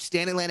so much.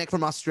 Stanley Lanik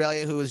from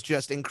Australia, who is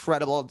just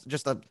incredible,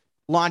 just a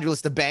laundry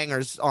list of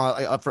bangers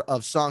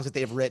of songs that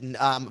they've written.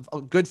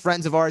 Good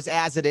friends of ours,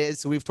 As It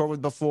Is, who we've toured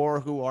with before,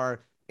 who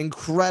are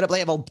incredible. They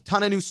have a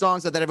ton of new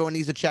songs that everyone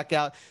needs to check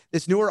out.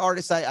 This newer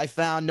artist I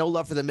found, No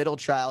Love for the Middle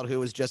Child,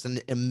 who is just an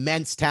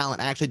immense talent.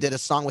 I actually did a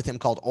song with him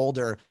called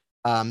Older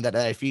that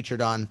I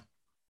featured on.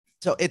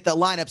 So the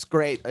lineup's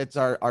great. It's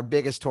our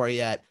biggest tour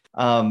yet.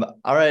 All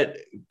right,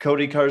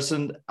 Cody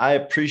Carson, I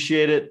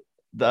appreciate it.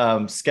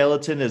 The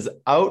Skeleton is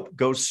out.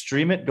 Go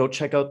stream it. Go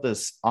check out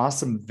this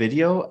awesome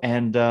video.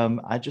 And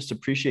I just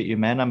appreciate you,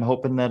 man. I'm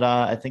hoping that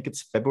I think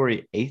it's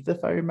February 8th,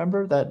 if I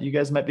remember, that you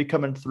guys might be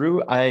coming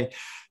through. I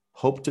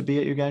hope to be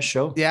at your guys'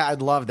 show. Yeah,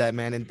 I'd love that,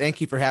 man. And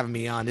thank you for having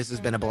me on. This has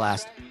been a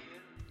blast.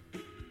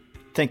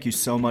 Thank you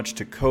so much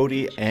to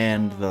Cody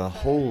and the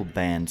whole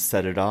band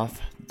Set It Off.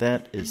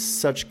 That is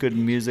such good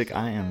music.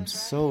 I am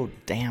so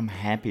damn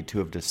happy to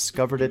have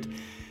discovered it.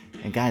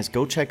 And guys,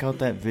 go check out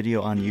that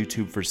video on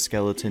YouTube for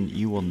Skeleton.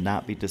 You will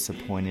not be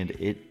disappointed.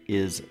 It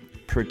is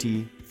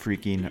pretty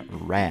freaking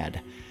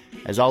rad.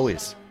 As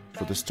always,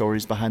 for the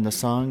stories behind the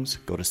songs,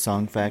 go to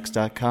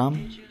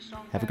songfacts.com.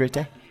 Have a great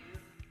day.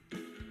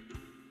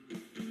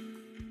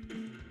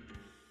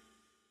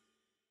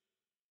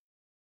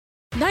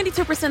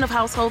 %of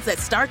households that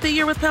start the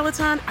year with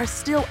Peloton are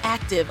still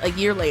active a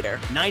year later.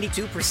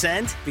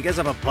 92% because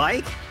of a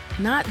bike?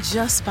 Not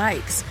just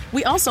bikes.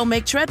 We also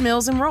make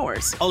treadmills and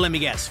rowers. Oh, let me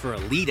guess, for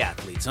elite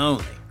athletes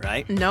only,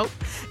 right? Nope.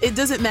 It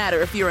doesn't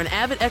matter if you're an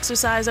avid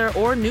exerciser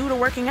or new to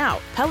working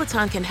out.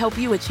 Peloton can help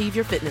you achieve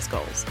your fitness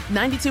goals.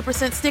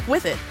 92% stick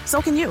with it.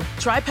 So can you.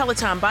 Try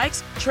Peloton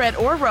bikes, tread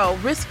or row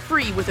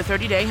risk-free with a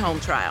 30-day home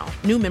trial.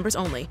 New members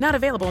only. Not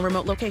available in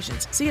remote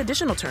locations. See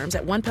additional terms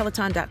at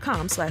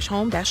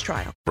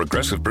onepeloton.com/home-trial.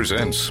 Progressive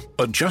presents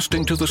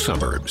Adjusting to the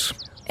Suburbs.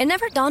 It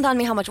never dawned on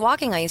me how much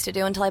walking I used to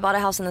do until I bought a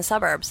house in the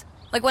suburbs.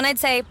 Like when I'd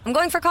say, I'm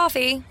going for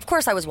coffee, of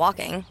course I was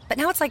walking, but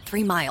now it's like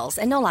 3 miles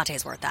and no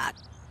latte's worth that.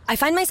 I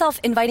find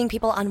myself inviting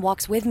people on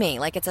walks with me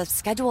like it's a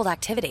scheduled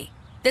activity.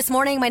 This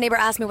morning, my neighbor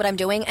asked me what I'm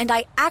doing, and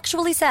I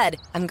actually said,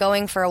 I'm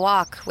going for a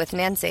walk with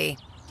Nancy.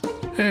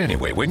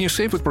 Anyway, when you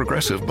save with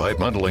Progressive by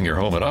bundling your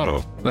home and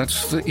auto,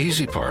 that's the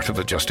easy part of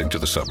adjusting to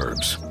the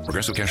suburbs.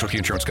 Progressive Casualty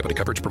Insurance Company.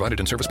 Coverage provided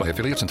and serviced by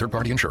affiliates and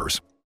third-party insurers.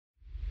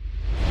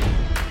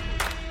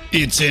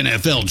 It's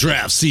NFL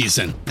draft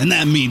season, and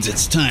that means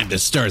it's time to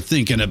start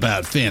thinking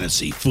about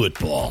fantasy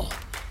football.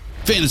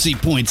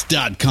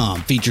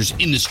 FantasyPoints.com features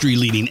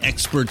industry-leading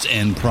experts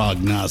and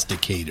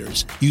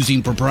prognosticators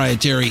using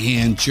proprietary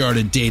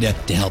hand-charted data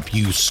to help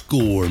you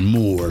score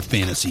more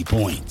fantasy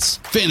points.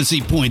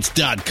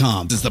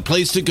 FantasyPoints.com is the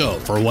place to go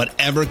for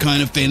whatever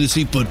kind of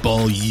fantasy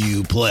football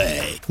you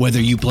play. Whether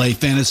you play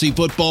fantasy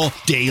football,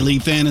 daily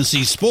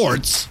fantasy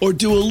sports, or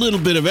do a little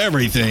bit of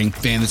everything,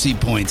 Fantasy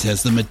Points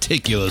has the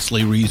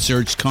meticulously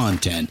researched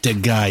content to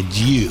guide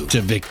you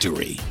to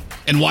victory.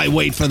 And why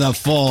wait for the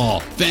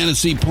fall?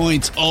 Fantasy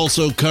Points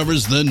also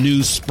covers the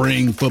new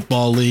spring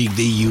football league,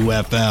 the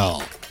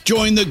UFL.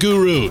 Join the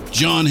guru,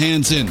 John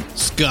Hansen,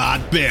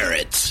 Scott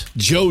Barrett,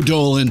 Joe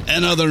Dolan,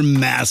 and other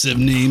massive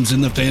names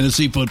in the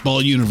fantasy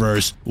football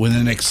universe with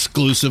an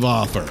exclusive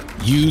offer.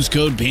 Use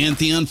code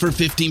Pantheon for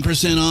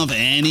 15% off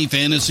any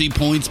Fantasy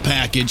Points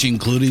package,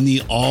 including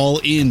the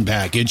all-in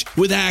package,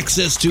 with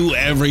access to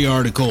every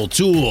article,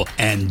 tool,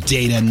 and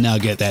data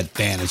nugget that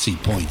Fantasy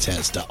Points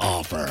has to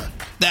offer.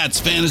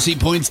 That's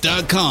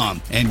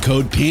fantasypoints.com and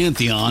code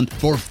Pantheon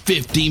for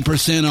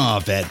 15%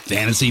 off at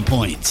Fantasy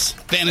Points.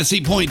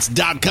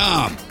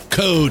 Fantasypoints.com,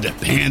 code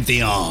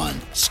Pantheon.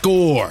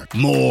 Score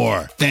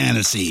more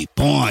fantasy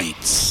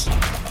points.